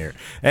Killian here.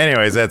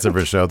 Anyways, that's it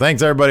for the show.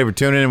 Thanks, everybody, for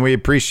tuning in. We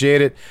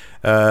appreciate it.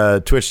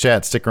 Twitch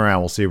chat, stick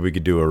around. We'll see if we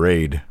could do a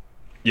raid.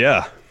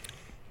 Yeah.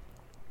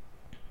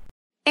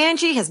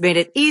 Angie has made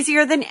it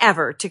easier than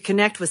ever to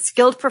connect with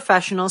skilled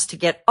professionals to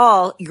get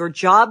all your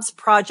jobs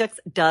projects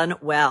done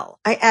well.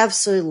 I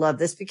absolutely love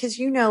this because,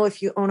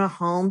 if you own a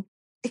home,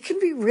 it can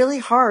be really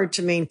hard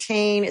to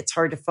maintain. It's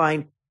hard to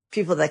find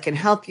people that can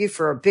help you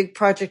for a big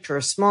project or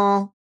a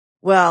small.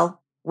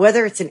 Well,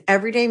 whether it's in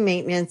everyday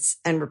maintenance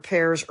and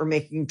repairs or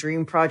making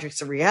dream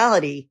projects a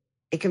reality,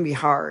 it can be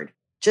hard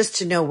just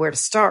to know where to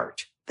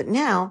start. But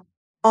now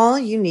all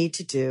you need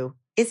to do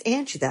is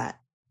Angie that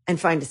and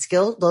find a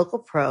skilled local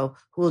pro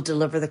who will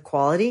deliver the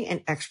quality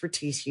and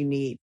expertise you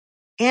need.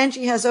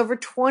 Angie has over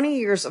 20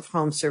 years of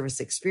home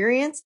service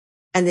experience,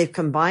 and they've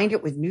combined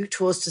it with new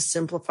tools to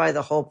simplify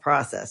the whole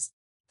process.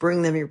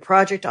 Bring them your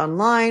project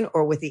online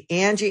or with the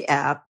Angie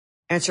app,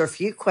 answer a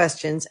few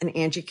questions, and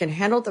Angie can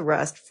handle the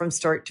rest from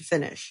start to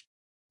finish.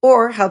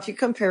 Or help you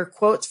compare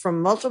quotes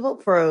from multiple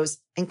pros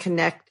and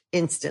connect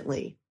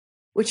instantly,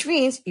 which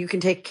means you can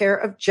take care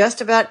of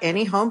just about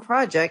any home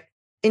project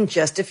in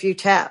just a few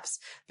taps.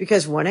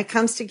 Because when it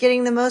comes to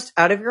getting the most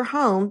out of your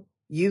home,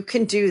 you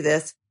can do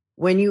this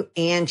when you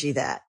Angie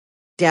that.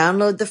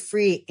 Download the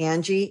free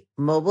Angie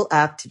mobile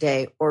app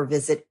today or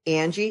visit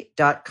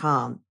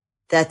Angie.com.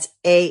 That's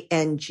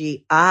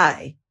ANGI.com.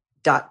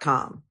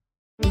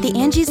 The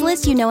Angie's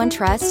List you know and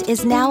trust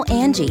is now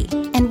Angie,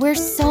 and we're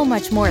so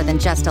much more than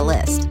just a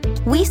list.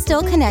 We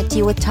still connect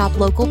you with top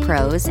local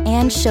pros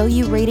and show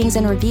you ratings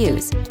and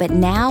reviews, but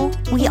now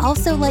we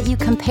also let you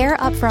compare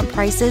upfront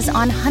prices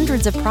on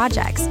hundreds of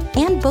projects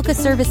and book a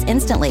service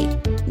instantly.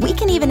 We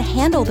can even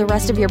handle the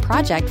rest of your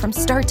project from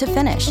start to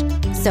finish.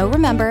 So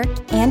remember,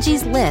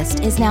 Angie's List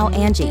is now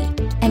Angie,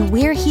 and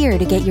we're here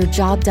to get your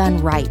job done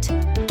right.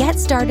 Get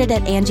started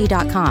at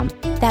Angie.com.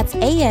 That's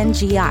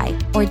ANGI,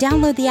 or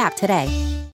download the app today.